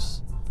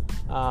Chiefs.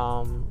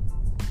 But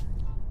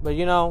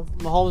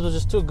Mahomes was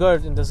just too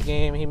good in this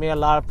game. He made a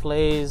lot of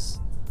plays.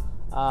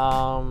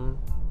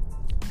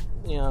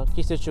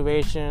 Key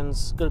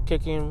situations, good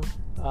kicking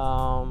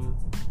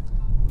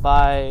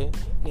by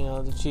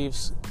the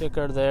Chiefs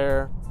kicker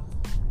there.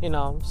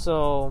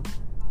 So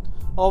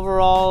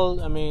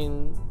overall, I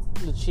mean,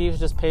 the Chiefs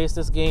just paced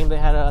this game. They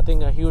had, I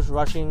think, a huge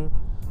rushing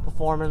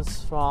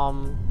performance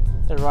from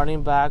their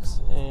running backs,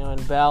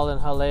 and Bell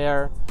and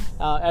Hilaire.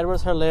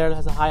 Edwards-Hilaire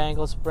has a high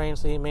ankle sprain,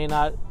 so he may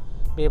not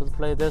be able to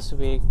play this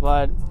week.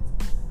 But,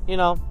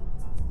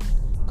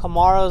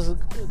 Kamara's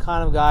the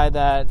kind of guy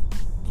that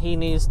he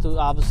needs to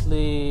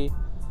obviously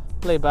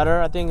play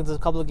better. I think there's a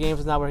couple of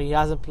games now where he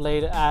hasn't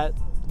played at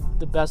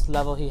the best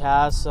level he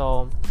has,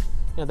 so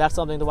that's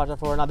something to watch out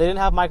for. Now, they didn't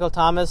have Michael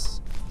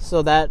Thomas,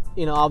 so that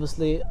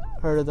obviously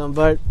hurted them,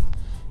 but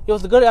it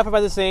was a good effort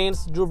by the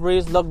Saints. Drew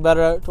Brees looked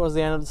better towards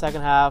the end of the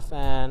second half,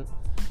 and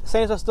the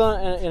Saints are still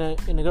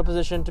in a good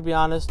position, to be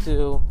honest,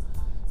 to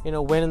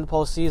win in the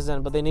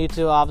postseason. But they need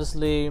to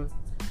obviously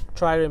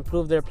try to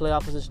improve their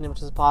playoff position as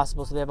much as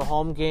possible, so they have a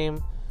home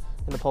game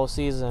in the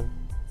postseason.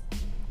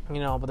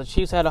 But the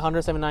Chiefs had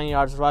 179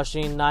 yards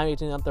rushing,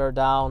 9-18 on third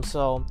down.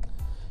 So,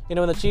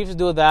 when the Chiefs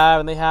do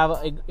that, and they have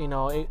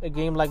a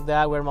game like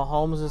that where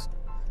Mahomes is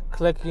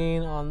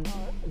clicking in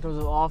terms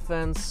of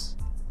offense,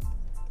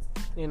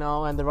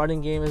 and the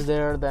running game is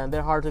there, then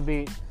they're hard to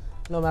beat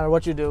no matter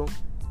what you do.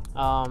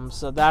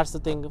 So that's the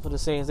thing for the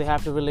Saints. They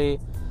have to really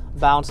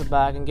bounce it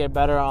back and get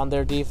better on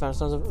their defense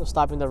in terms of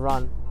stopping the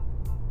run.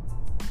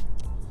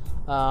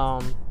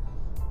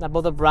 Now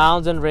both the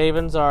Browns and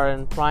Ravens are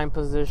in prime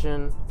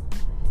position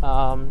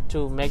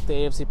to make the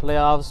AFC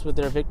playoffs with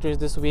their victories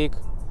this week.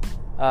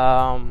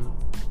 The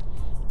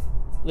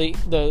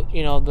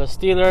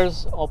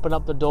Steelers open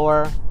up the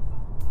door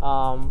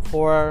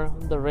for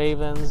the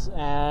Ravens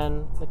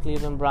and the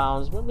Cleveland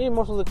Browns. Maybe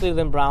more so the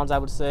Cleveland Browns, I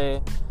would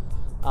say,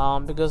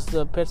 because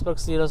the Pittsburgh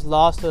Steelers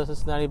lost to the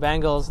Cincinnati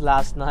Bengals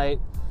last night,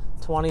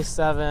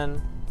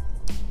 27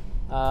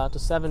 to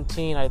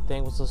 17, I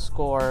think was the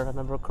score, if I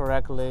remember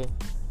correctly.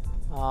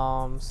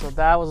 So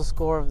that was the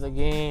score of the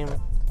game,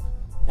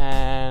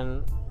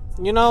 and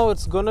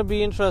it's going to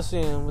be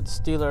interesting with the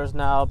Steelers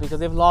now because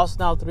they've lost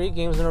now 3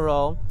 games in a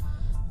row.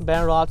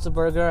 Ben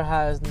Roethlisberger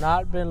has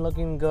not been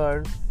looking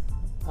good.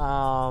 He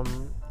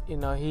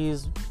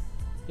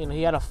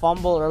had a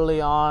fumble early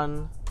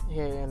on, he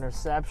had an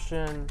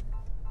interception.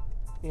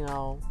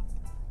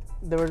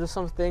 There were just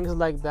some things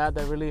like that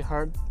really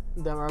hurt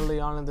them early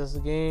on in this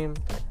game,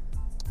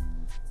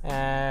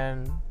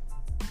 and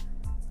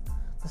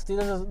the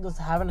Steelers just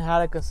haven't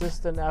had a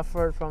consistent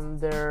effort from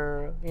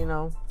their,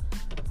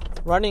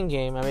 running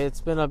game. I mean,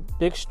 it's been a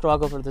big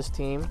struggle for this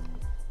team.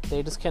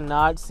 They just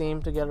cannot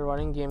seem to get a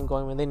running game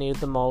going when they need it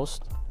the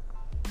most.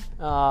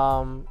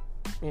 The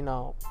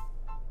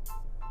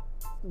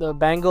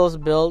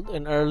Bengals built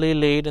an early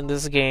lead in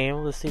this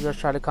game. The Steelers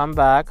tried to come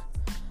back.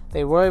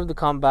 They were able to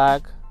come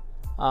back,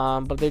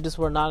 but they just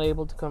were not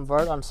able to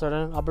convert on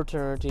certain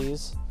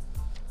opportunities.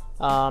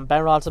 Ben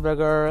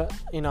Roethlisberger,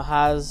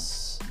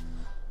 has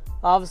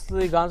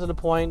obviously gone to the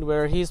point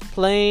where he's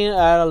playing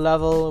at a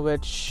level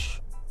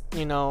which,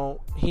 he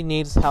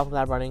needs help in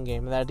that running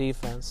game and that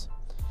defense.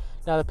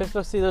 Now, the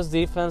Pittsburgh Steelers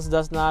defense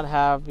does not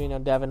have,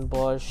 Devin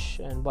Bush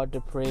and Bud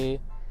Dupree.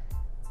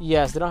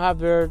 Yes, they don't have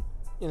their,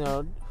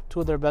 2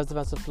 of their best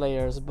defensive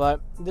players, but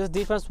this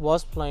defense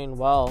was playing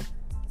well.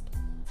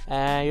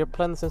 And you're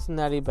playing the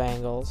Cincinnati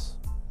Bengals.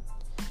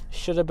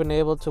 Should have been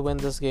able to win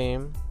this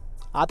game.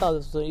 I thought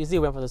this was an easy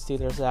win for the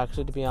Steelers,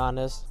 actually, to be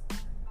honest.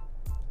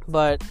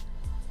 But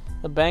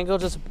the Bengals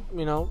just,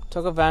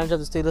 took advantage of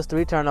the Steelers'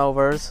 3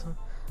 turnovers,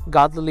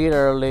 got the lead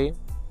early,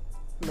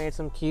 made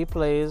some key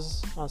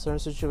plays on certain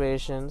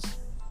situations.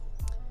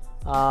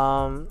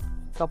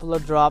 Couple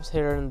of drops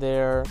here and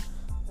there.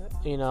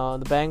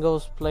 The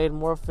Bengals played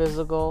more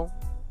physical,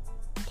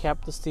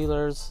 kept the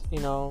Steelers,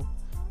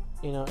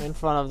 in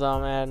front of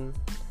them, and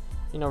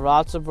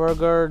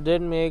Roethlisberger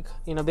did make,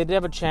 they did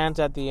have a chance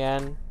at the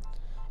end,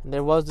 and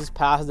there was this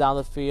pass down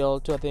the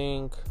field to, I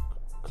think,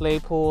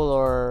 Claypool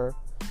or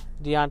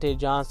Deontay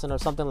Johnson or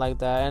something like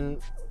that,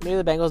 and maybe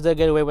the Bengals did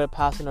get away with a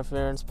pass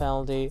interference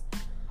penalty.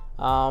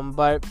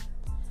 But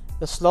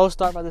the slow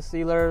start by the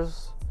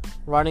Steelers,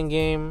 running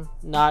game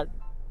not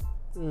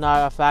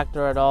a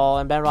factor at all,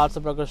 and Ben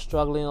Roethlisberger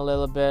struggling a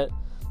little bit.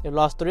 They've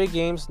lost 3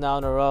 games now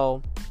in a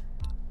row,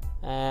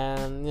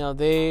 and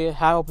they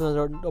have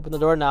opened the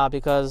door now,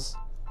 because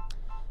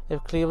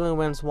if Cleveland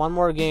wins one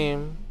more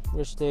game,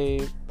 which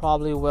they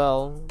probably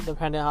will,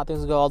 depending on how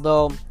things go.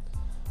 Although,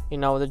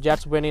 the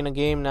Jets winning a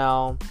game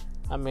now,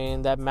 I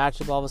mean, that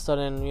matchup all of a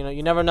sudden,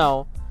 you never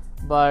know.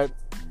 But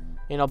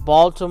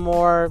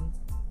Baltimore,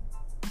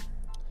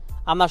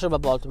 I'm not sure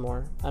about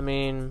Baltimore. I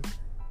mean,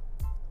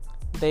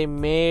 they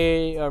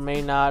may or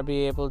may not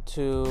be able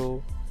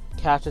to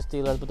catch the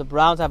Steelers, but the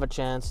Browns have a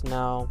chance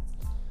now.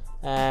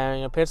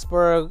 And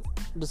Pittsburgh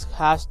just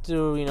has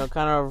to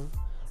kind of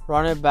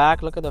run it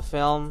back. Look at the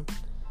film.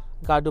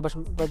 Got to do much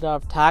better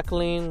of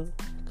tackling,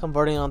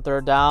 converting on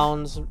third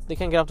downs. They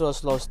can't get up to a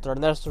slow start.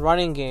 And there's the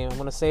running game. I'm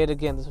going to say it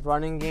again. This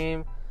running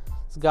game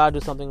has got to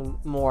do something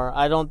more.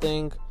 I don't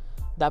think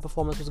that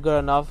performance was good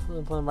enough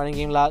for the running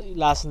game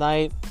last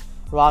night.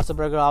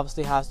 Roethlisberger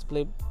obviously has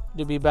to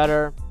be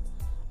better.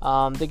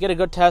 They get a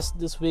good test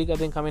this week, I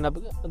think, coming up.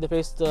 They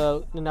face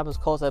the Indianapolis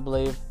Colts, I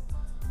believe.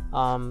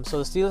 So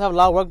the Steelers have a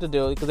lot of work to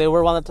do, because they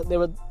were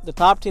the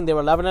top team. They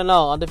were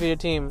 11-0, undefeated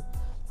team.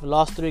 They've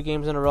lost 3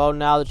 games in a row.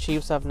 Now the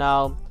Chiefs have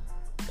now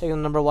taken the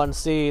number 1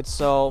 seed.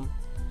 So,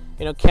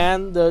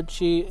 can the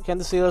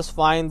Steelers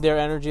find their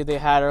energy they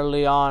had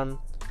early on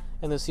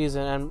in the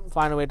season and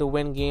find a way to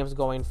win games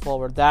going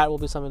forward? That will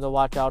be something to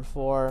watch out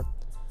for.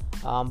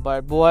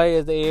 But boy,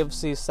 is the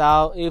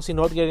AFC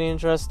North getting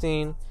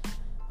interesting.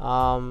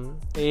 The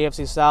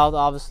AFC South,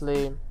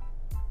 obviously.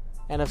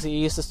 NFC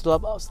East is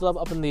still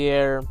up in the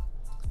air.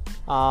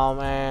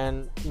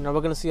 And we're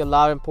going to see a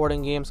lot of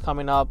important games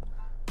coming up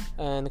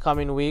in the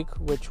coming week,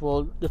 which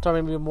will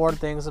determine more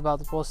things about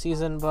the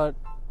postseason. But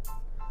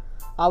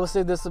I would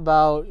say this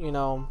about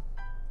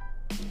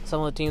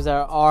some of the teams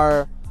that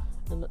are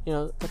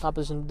the top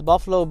position. The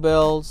Buffalo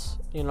Bills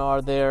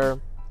are there.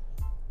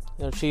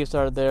 Chiefs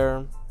are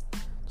there.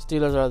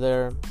 Steelers are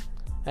there.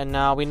 And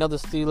now we know the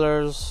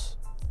Steelers,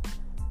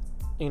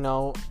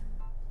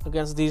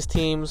 against these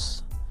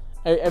teams,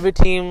 every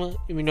team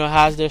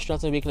has their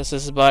strengths and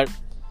weaknesses, but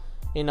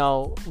I'm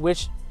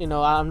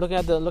looking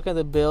at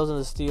the Bills and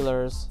the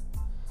Steelers,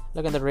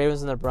 looking at the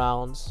Ravens and the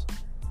Browns,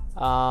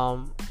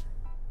 and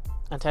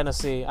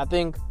Tennessee. I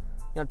think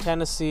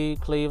Tennessee,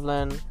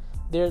 Cleveland,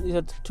 these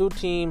are two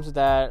teams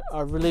that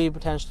are really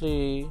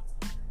potentially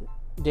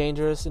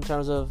dangerous in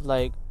terms of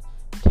like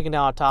taking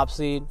down a top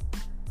seed.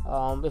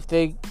 If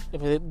they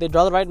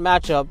draw the right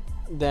matchup,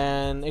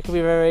 then it could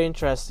be very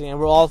interesting, and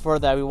we're all for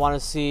that. We want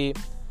to see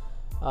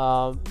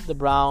the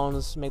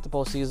Browns make the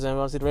postseason. We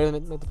want to see the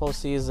Ravens make the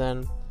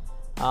postseason.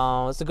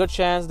 It's a good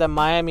chance that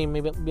Miami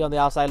may be on the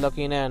outside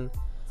looking in,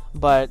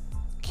 but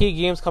key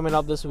games coming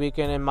up this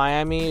weekend in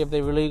Miami. If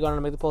they really going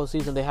to make the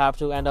postseason, they have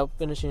to end up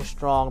finishing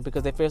strong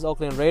because they face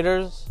Oakland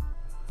Raiders.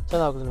 I said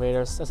Oakland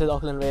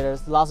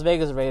Raiders, the Las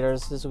Vegas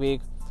Raiders this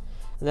week,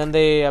 and then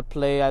they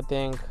play I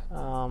think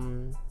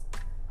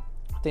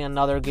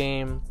another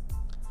game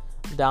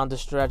down the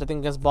stretch. I think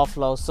against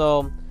Buffalo.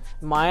 So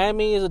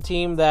Miami is a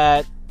team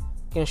that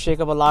can shake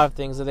up a lot of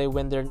things if they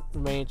win their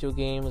remaining two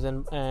games,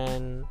 and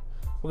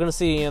we're gonna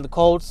see the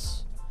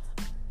Colts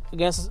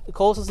against the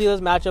Colts and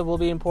Steelers matchup will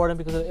be important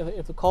because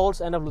if the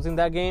Colts end up losing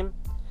that game,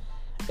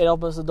 it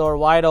opens the door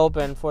wide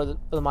open for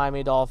the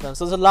Miami Dolphins.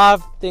 So there's a lot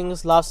of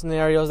things, a lot of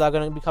scenarios that are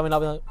going to be coming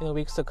up in the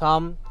weeks to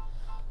come,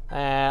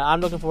 and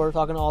I'm looking forward to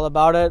talking all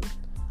about it.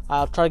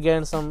 I'll try to get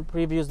in some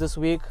previews this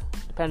week,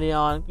 depending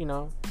on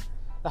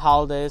the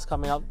holidays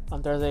coming up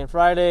on Thursday and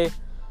Friday.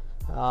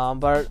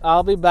 But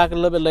I'll be back a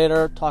little bit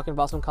later talking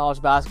about some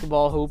college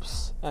basketball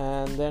hoops,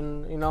 and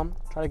then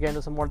try to get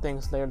into some more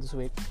things later this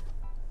week.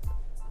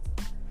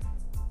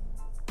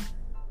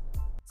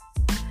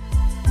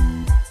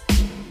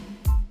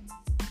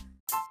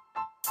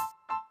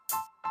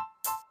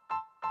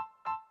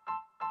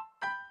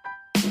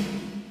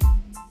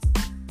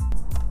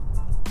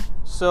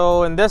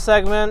 So in this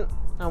segment,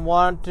 I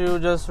want to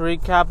just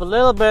recap a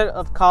little bit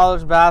of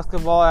college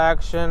basketball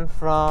action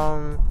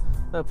from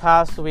the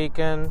past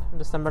weekend,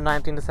 December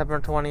 19th, December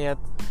 20th.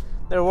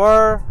 There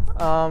were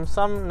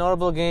some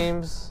notable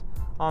games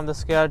on the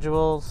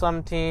schedule.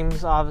 Some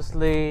teams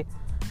obviously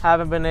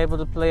haven't been able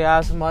to play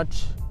as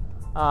much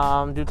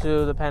due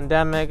to the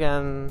pandemic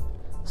and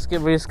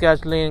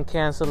rescheduling and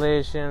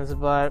cancellations,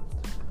 but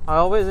I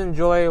always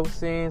enjoy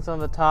seeing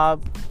some of the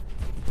top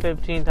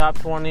 15, top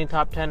 20,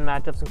 top 10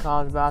 matchups in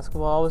college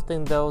basketball. I always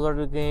think those are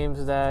the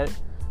games that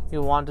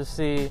you want to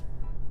see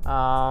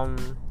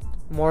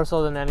more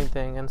so than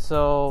anything. And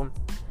so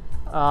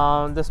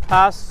this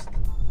past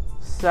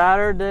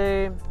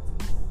Saturday,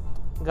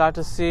 got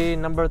to see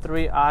number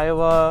 3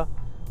 Iowa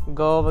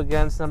go up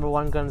against number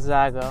 1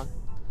 Gonzaga.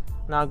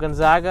 Now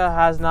Gonzaga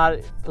has not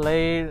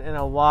played in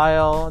a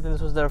while. I think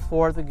this was their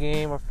 4th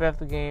game or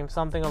 5th game,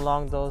 something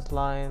along those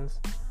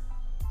lines.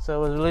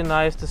 So it was really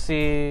nice to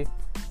see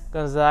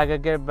Gonzaga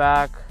get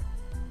back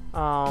in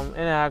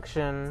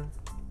action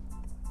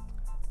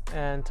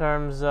in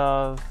terms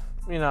of,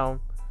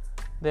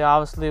 they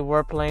obviously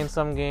were playing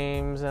some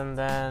games, and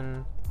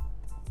then,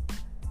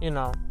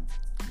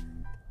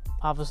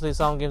 obviously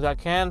some games got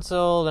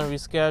canceled and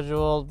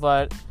rescheduled,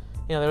 but,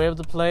 they were able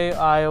to play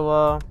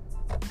Iowa,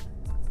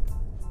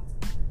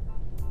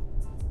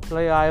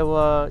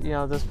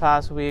 this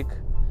past week,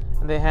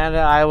 and they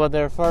handed Iowa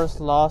their first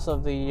loss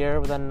of the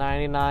year with a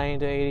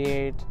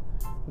 99-88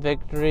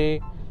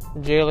 victory.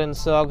 Jalen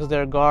Suggs,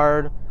 their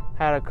guard,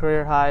 had a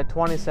career-high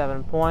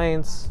 27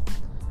 points.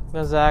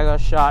 Gonzaga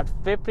shot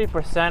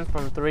 50%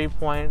 from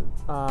 3-point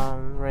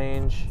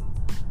range.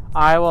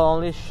 Iowa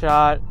only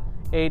shot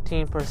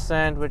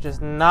 18%, which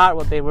is not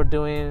what they were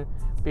doing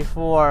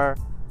before.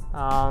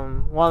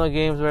 One of the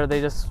games where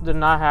they just did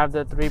not have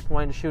the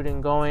 3-point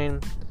shooting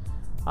going.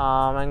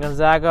 And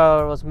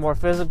Gonzaga was more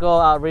physical,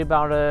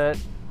 out-rebounded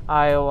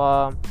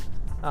Iowa,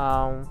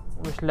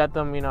 which let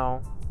them,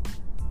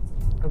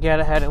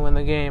 get ahead and win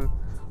the game.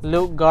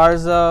 Luke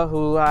Garza,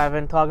 who I've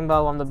been talking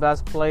about, one of the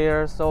best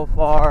players so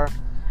far,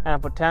 and a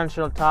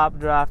potential top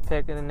draft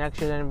pick in the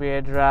next year's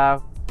NBA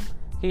draft.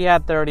 He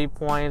had 30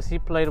 points. He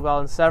played well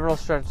in several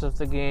stretches of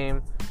the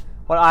game.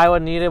 What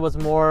Iowa needed was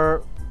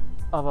more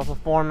of a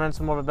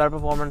better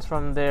performance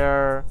from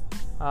their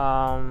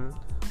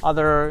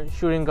other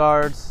shooting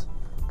guards,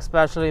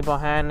 especially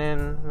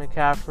Bohannon,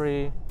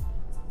 McCaffrey.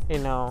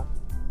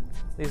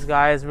 These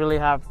guys really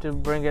have to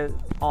bring it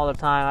all the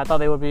time. I thought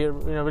they would be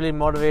really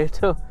motivated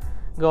to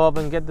go up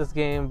and get this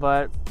game,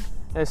 but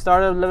it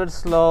started a little bit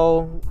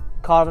slow,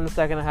 caught up in the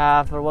second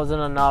half, but it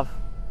wasn't enough.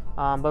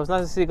 But it was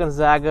nice to see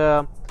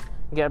Gonzaga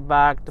get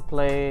back to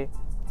play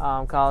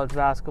college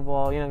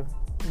basketball,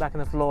 back in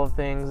the flow of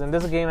things. And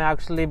this game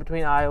actually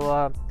between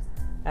Iowa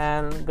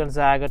and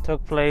Gonzaga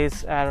took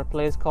place at a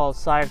place called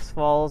Sioux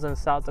Falls in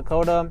South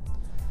Dakota.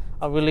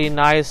 A really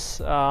nice,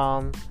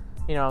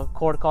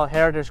 court called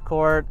Heritage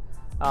Court.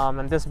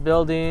 And this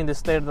building, this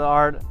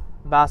state-of-the-art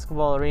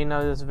basketball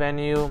arena, this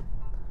venue,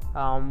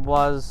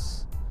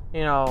 was,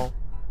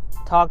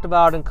 talked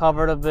about and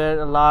covered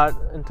a lot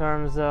in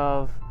terms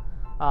of,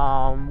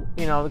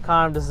 the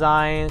kind of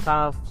design,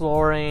 kind of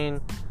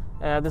flooring.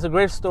 There's a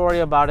great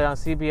story about it on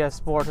CBS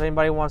Sports. If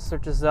anybody wants to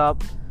search this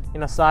up,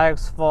 Sioux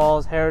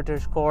Falls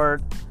Heritage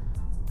Court.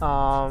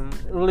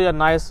 Really a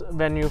nice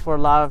venue for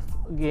a lot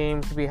of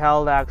games to be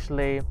held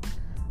actually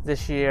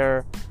this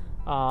year.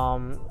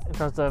 In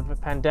terms of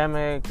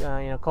pandemic,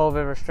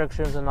 COVID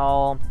restrictions and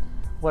all,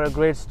 what a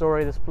great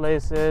story this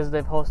place is.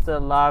 They've hosted a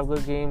lot of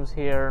good games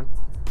here,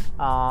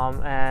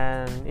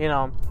 and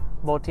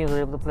both teams were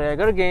able to play a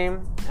good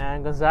game.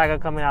 And Gonzaga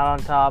coming out on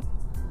top,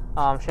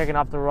 shaking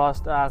off the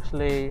rust.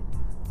 Actually,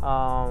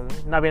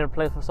 not being able to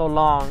play for so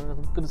long.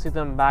 It's good to see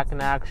them back in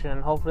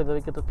action. Hopefully,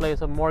 they get to play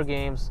some more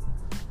games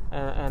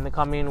in the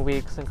coming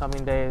weeks and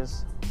coming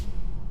days.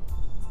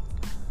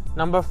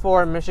 Number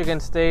 4, Michigan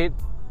State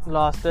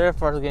lost their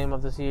first game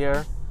of this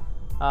year,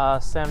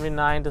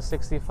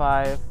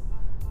 79-65.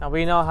 Now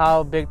we know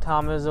how big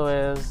Tom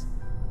Izzo is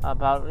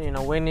about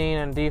winning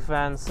and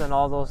defense and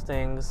all those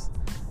things.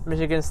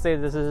 Michigan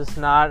State does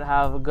not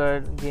have a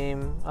good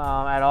game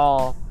at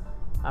all.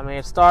 I mean,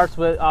 it starts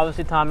with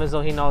obviously Tom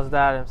Izzo. He knows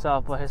that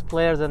himself, but his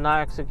players did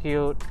not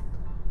execute.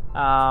 They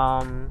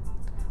kind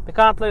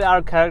of played out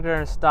of character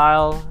and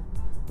style.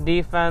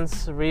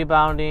 Defense,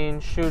 rebounding,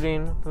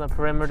 shooting from the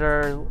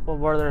perimeter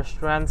were their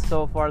strengths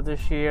so far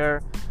this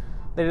year.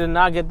 They did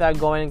not get that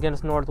going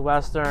against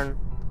Northwestern.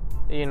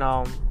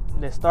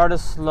 They started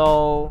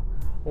slow,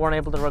 weren't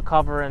able to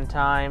recover in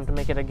time to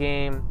make it a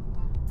game.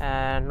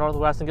 And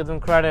Northwestern gives them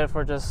credit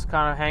for just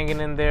kind of hanging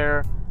in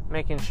there,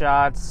 making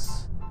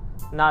shots,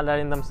 not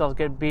letting themselves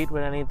get beat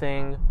with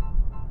anything.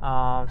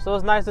 So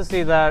it's nice to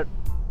see that.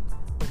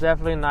 It's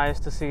definitely nice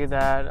to see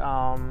that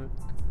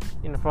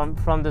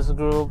from this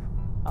group.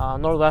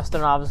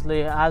 Northwestern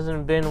obviously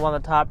hasn't been one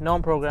of the top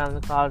known programs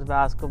in college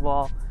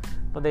basketball,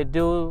 but they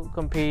do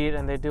compete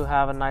and they do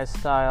have a nice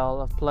style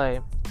of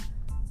play.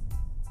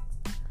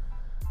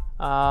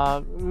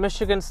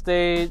 Michigan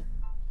State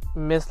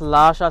missed a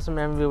lot of shots from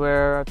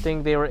everywhere. I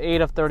think they were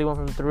 8 of 31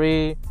 from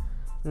 3.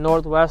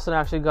 Northwestern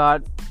actually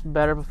got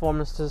better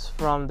performances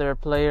from their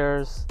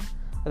players.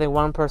 I think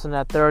one person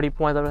had 30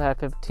 points, the other had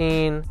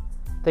 15.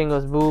 I think it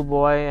was Boo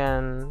Boy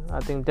and I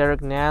think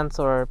Derek Nance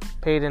or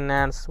Pete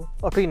Nance. So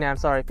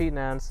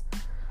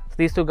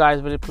these two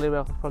guys really played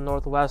well from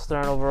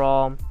Northwestern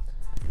overall.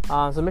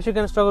 So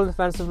Michigan struggled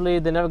defensively.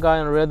 They never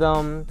got in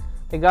rhythm.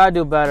 They gotta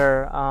do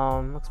better,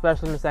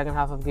 especially in the second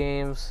half of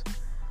games.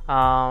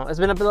 It's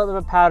been a bit of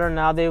a pattern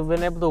now. They've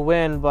been able to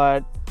win,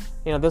 but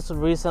this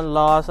recent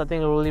loss, I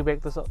think, will really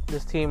wake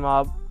this team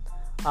up.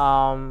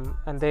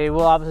 And they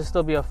will obviously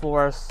still be a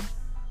force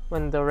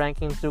when the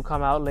rankings do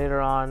come out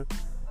later on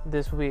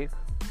this week.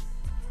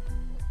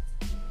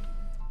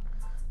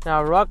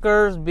 Now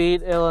Rutgers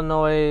beat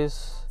Illinois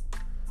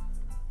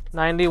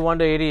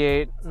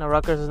 91-88. Now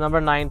Rutgers is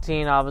number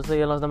 19,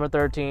 obviously Illinois is number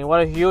 13.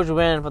 What a huge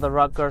win for the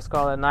Rutgers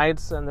Scarlet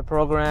Knights and the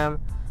program.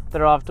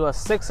 They're off to a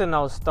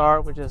 6-0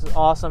 start, which is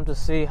awesome to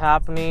see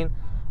happening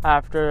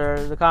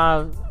after the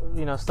kind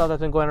of stuff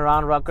that's been going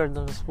around Rutgers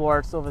in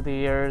sports over the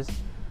years.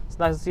 It's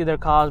nice to see their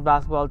college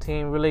basketball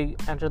team really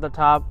enter the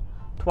top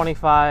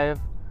 25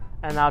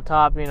 and now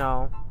top,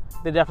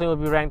 they definitely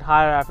will be ranked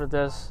higher after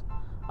this.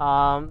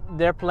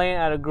 They're playing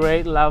at a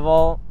great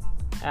level.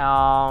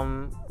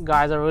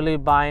 Guys are really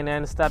buying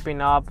in,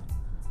 stepping up,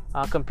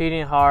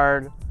 competing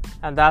hard,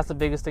 and that's the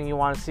biggest thing you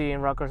want to see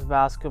in Rutgers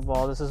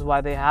basketball. This is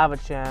why they have a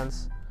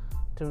chance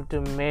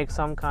to make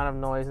some kind of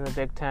noise in the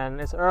Big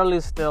Ten. It's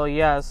early still,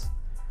 yes,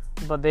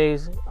 but they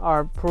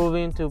are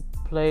proving to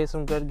play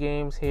some good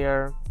games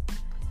here.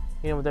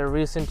 With their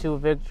recent 2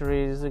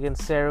 victories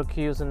against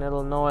Syracuse and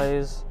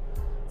Illinois,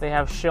 they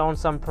have shown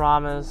some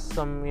promise,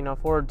 some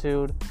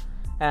fortitude,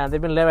 and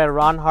they've been led by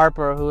Ron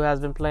Harper, who has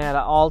been playing at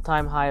an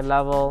all-time high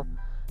level.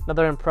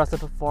 Another impressive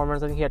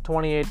performance. I think he had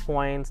 28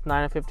 points,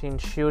 9 of 15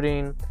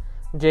 shooting.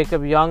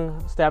 Jacob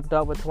Young stepped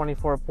up with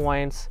 24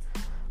 points.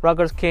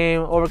 Rutgers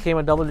overcame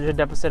a double-digit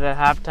deficit at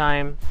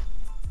halftime.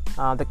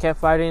 They kept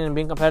fighting and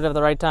being competitive at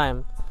the right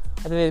time.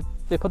 I think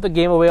they put the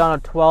game away on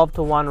a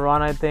 12-1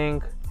 run, I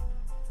think.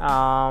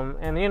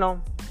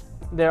 And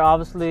they're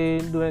obviously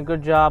doing a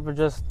good job of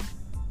just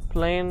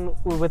playing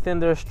within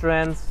their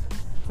strengths,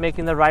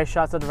 making the right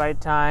shots at the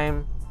right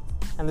time,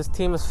 and this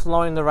team is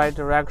flowing in the right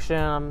direction.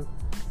 I'm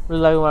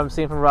really liking what I'm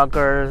seeing from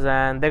Rutgers,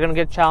 and they're going to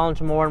get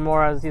challenged more and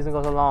more as the season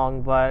goes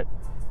along, but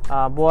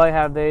boy,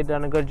 have they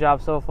done a good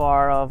job so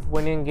far of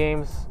winning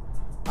games,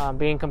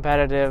 being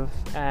competitive,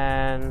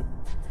 and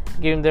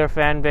giving their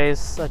fan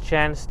base a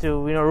chance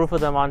to root for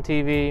them on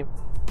TV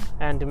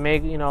and to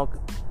make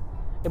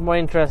it more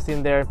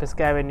interesting there in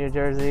Piscataway, New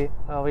Jersey.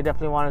 We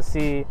definitely want to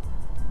see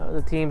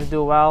the teams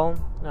do well.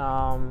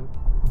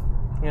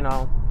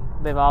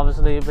 They've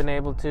obviously been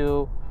able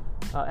to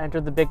enter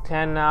the Big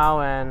Ten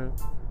now, and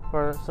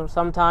for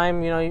some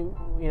time,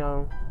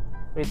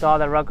 we thought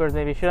that Rutgers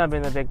maybe should have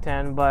been in the Big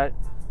Ten, but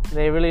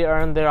they really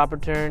earned their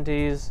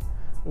opportunities.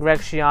 Greg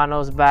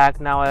Schiano's back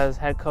now as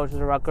head coach of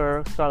the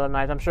Rutgers Scarlet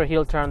Knights. I'm sure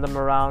he'll turn them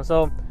around.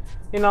 So,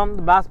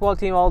 the basketball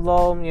team,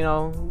 although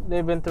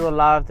they've been through a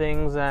lot of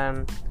things,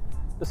 and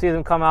to see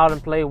them come out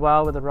and play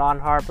well with Ron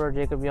Harper,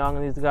 Jacob Young,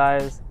 and these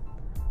guys,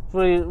 it's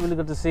really, really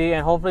good to see.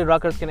 And hopefully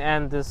Rutgers can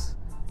end this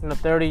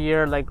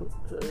 30-year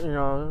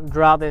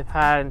drought they've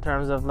had in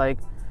terms of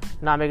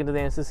not making it to the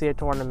NCAA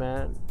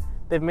tournament.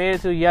 They've made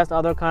it to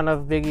other kind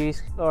of Big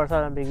East, or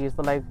not Big East,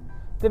 but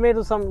they made it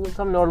to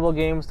some notable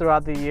games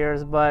throughout the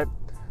years. But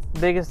the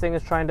biggest thing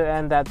is trying to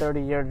end that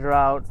 30-year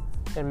drought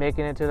in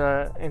making it to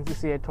the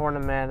NCCA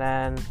tournament,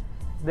 and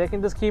they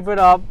can just keep it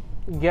up,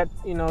 get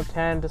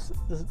 10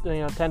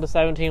 to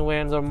 17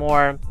 wins or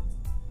more,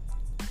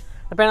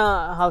 depending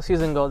on how the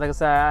season goes. Like I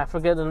said, I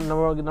forget the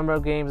number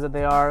of games that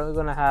they are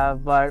going to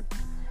have, but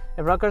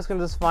if Rutgers can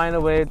just find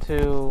a way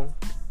to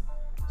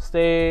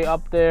stay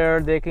up there,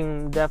 they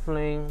can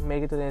definitely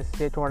make it to the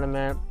NCAA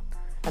tournament,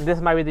 and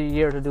this might be the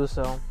year to do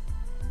so.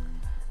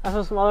 As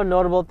for some other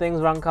notable things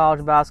around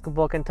college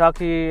basketball,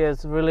 Kentucky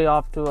is really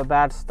off to a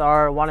bad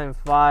start,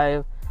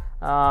 1-5.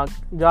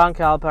 John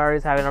Calipari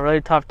is having a really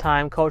tough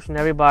time coaching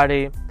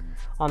everybody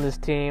on this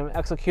team.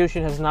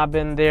 Execution has not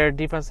been there,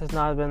 defense has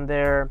not been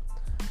there.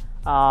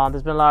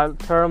 There's been a lot of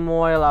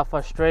turmoil, a lot of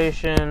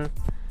frustration.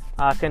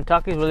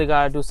 Kentucky's really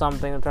got to do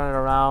something to turn it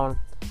around.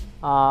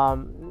 Now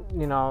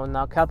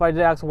Calipari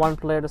did ask one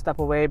player to step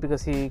away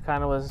because he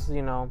kind of was,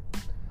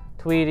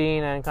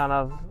 tweeting and kind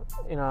of,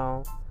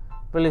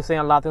 really saying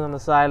a lot of things on the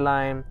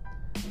sideline.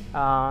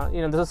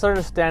 There's a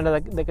certain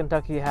standard that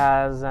Kentucky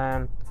has,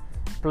 and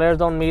players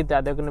don't meet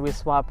that, they're going to be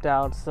swapped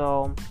out.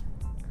 So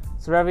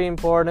it's very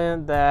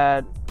important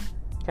that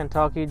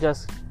Kentucky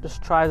just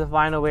tries to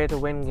find a way to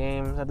win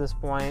games at this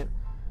point.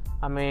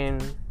 I mean,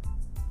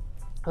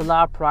 there's a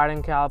lot of pride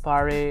in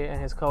Calipari and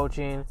his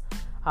coaching.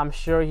 I'm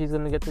sure he's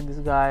going to get to these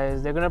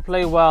guys. They're going to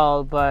play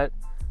well, but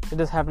they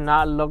just have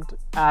not looked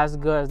as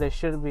good as they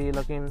should be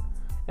looking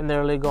in the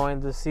early going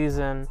this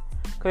season.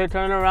 Could they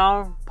turn it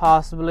around?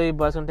 Possibly,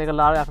 but it's going to take a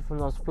lot of effort from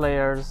those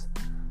players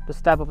to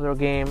step up their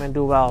game and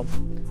do well.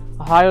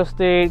 Ohio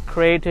State,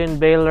 Creighton,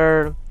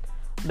 Baylor,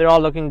 they're all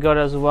looking good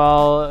as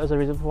well as the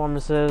recent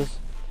performances.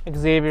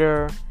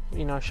 Xavier,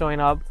 showing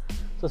up.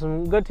 So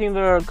some good teams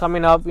are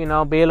coming up.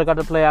 Baylor got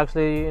to play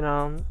actually,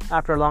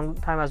 after a long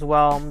time as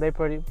well. They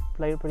played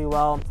pretty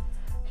well.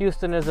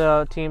 Houston is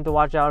a team to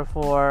watch out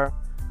for.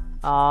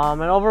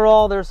 And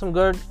overall, there's some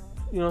good,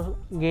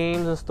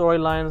 games and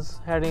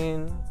storylines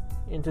heading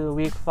into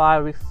week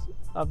 5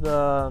 of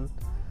the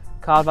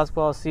college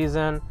basketball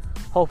season.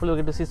 Hopefully, we'll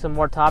get to see some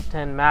more top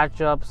 10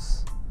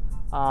 matchups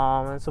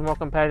and some more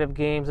competitive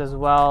games as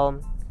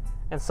well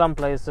in some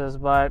places.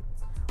 But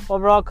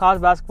overall,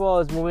 college basketball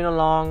is moving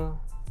along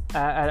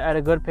at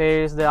a good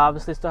pace. They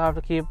obviously still have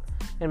to keep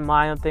in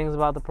mind things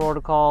about the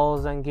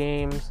protocols and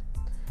games.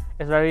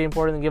 It's very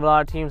important to give a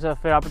lot of teams a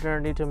fair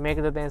opportunity to make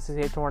it to the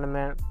NCAA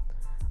tournament.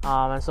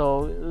 And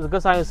so it's a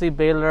good sign to see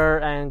Baylor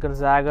and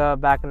Gonzaga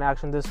back in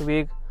action this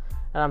week.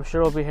 And I'm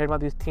sure we'll be hearing about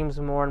these teams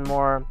more and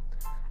more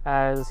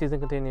as the season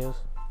continues.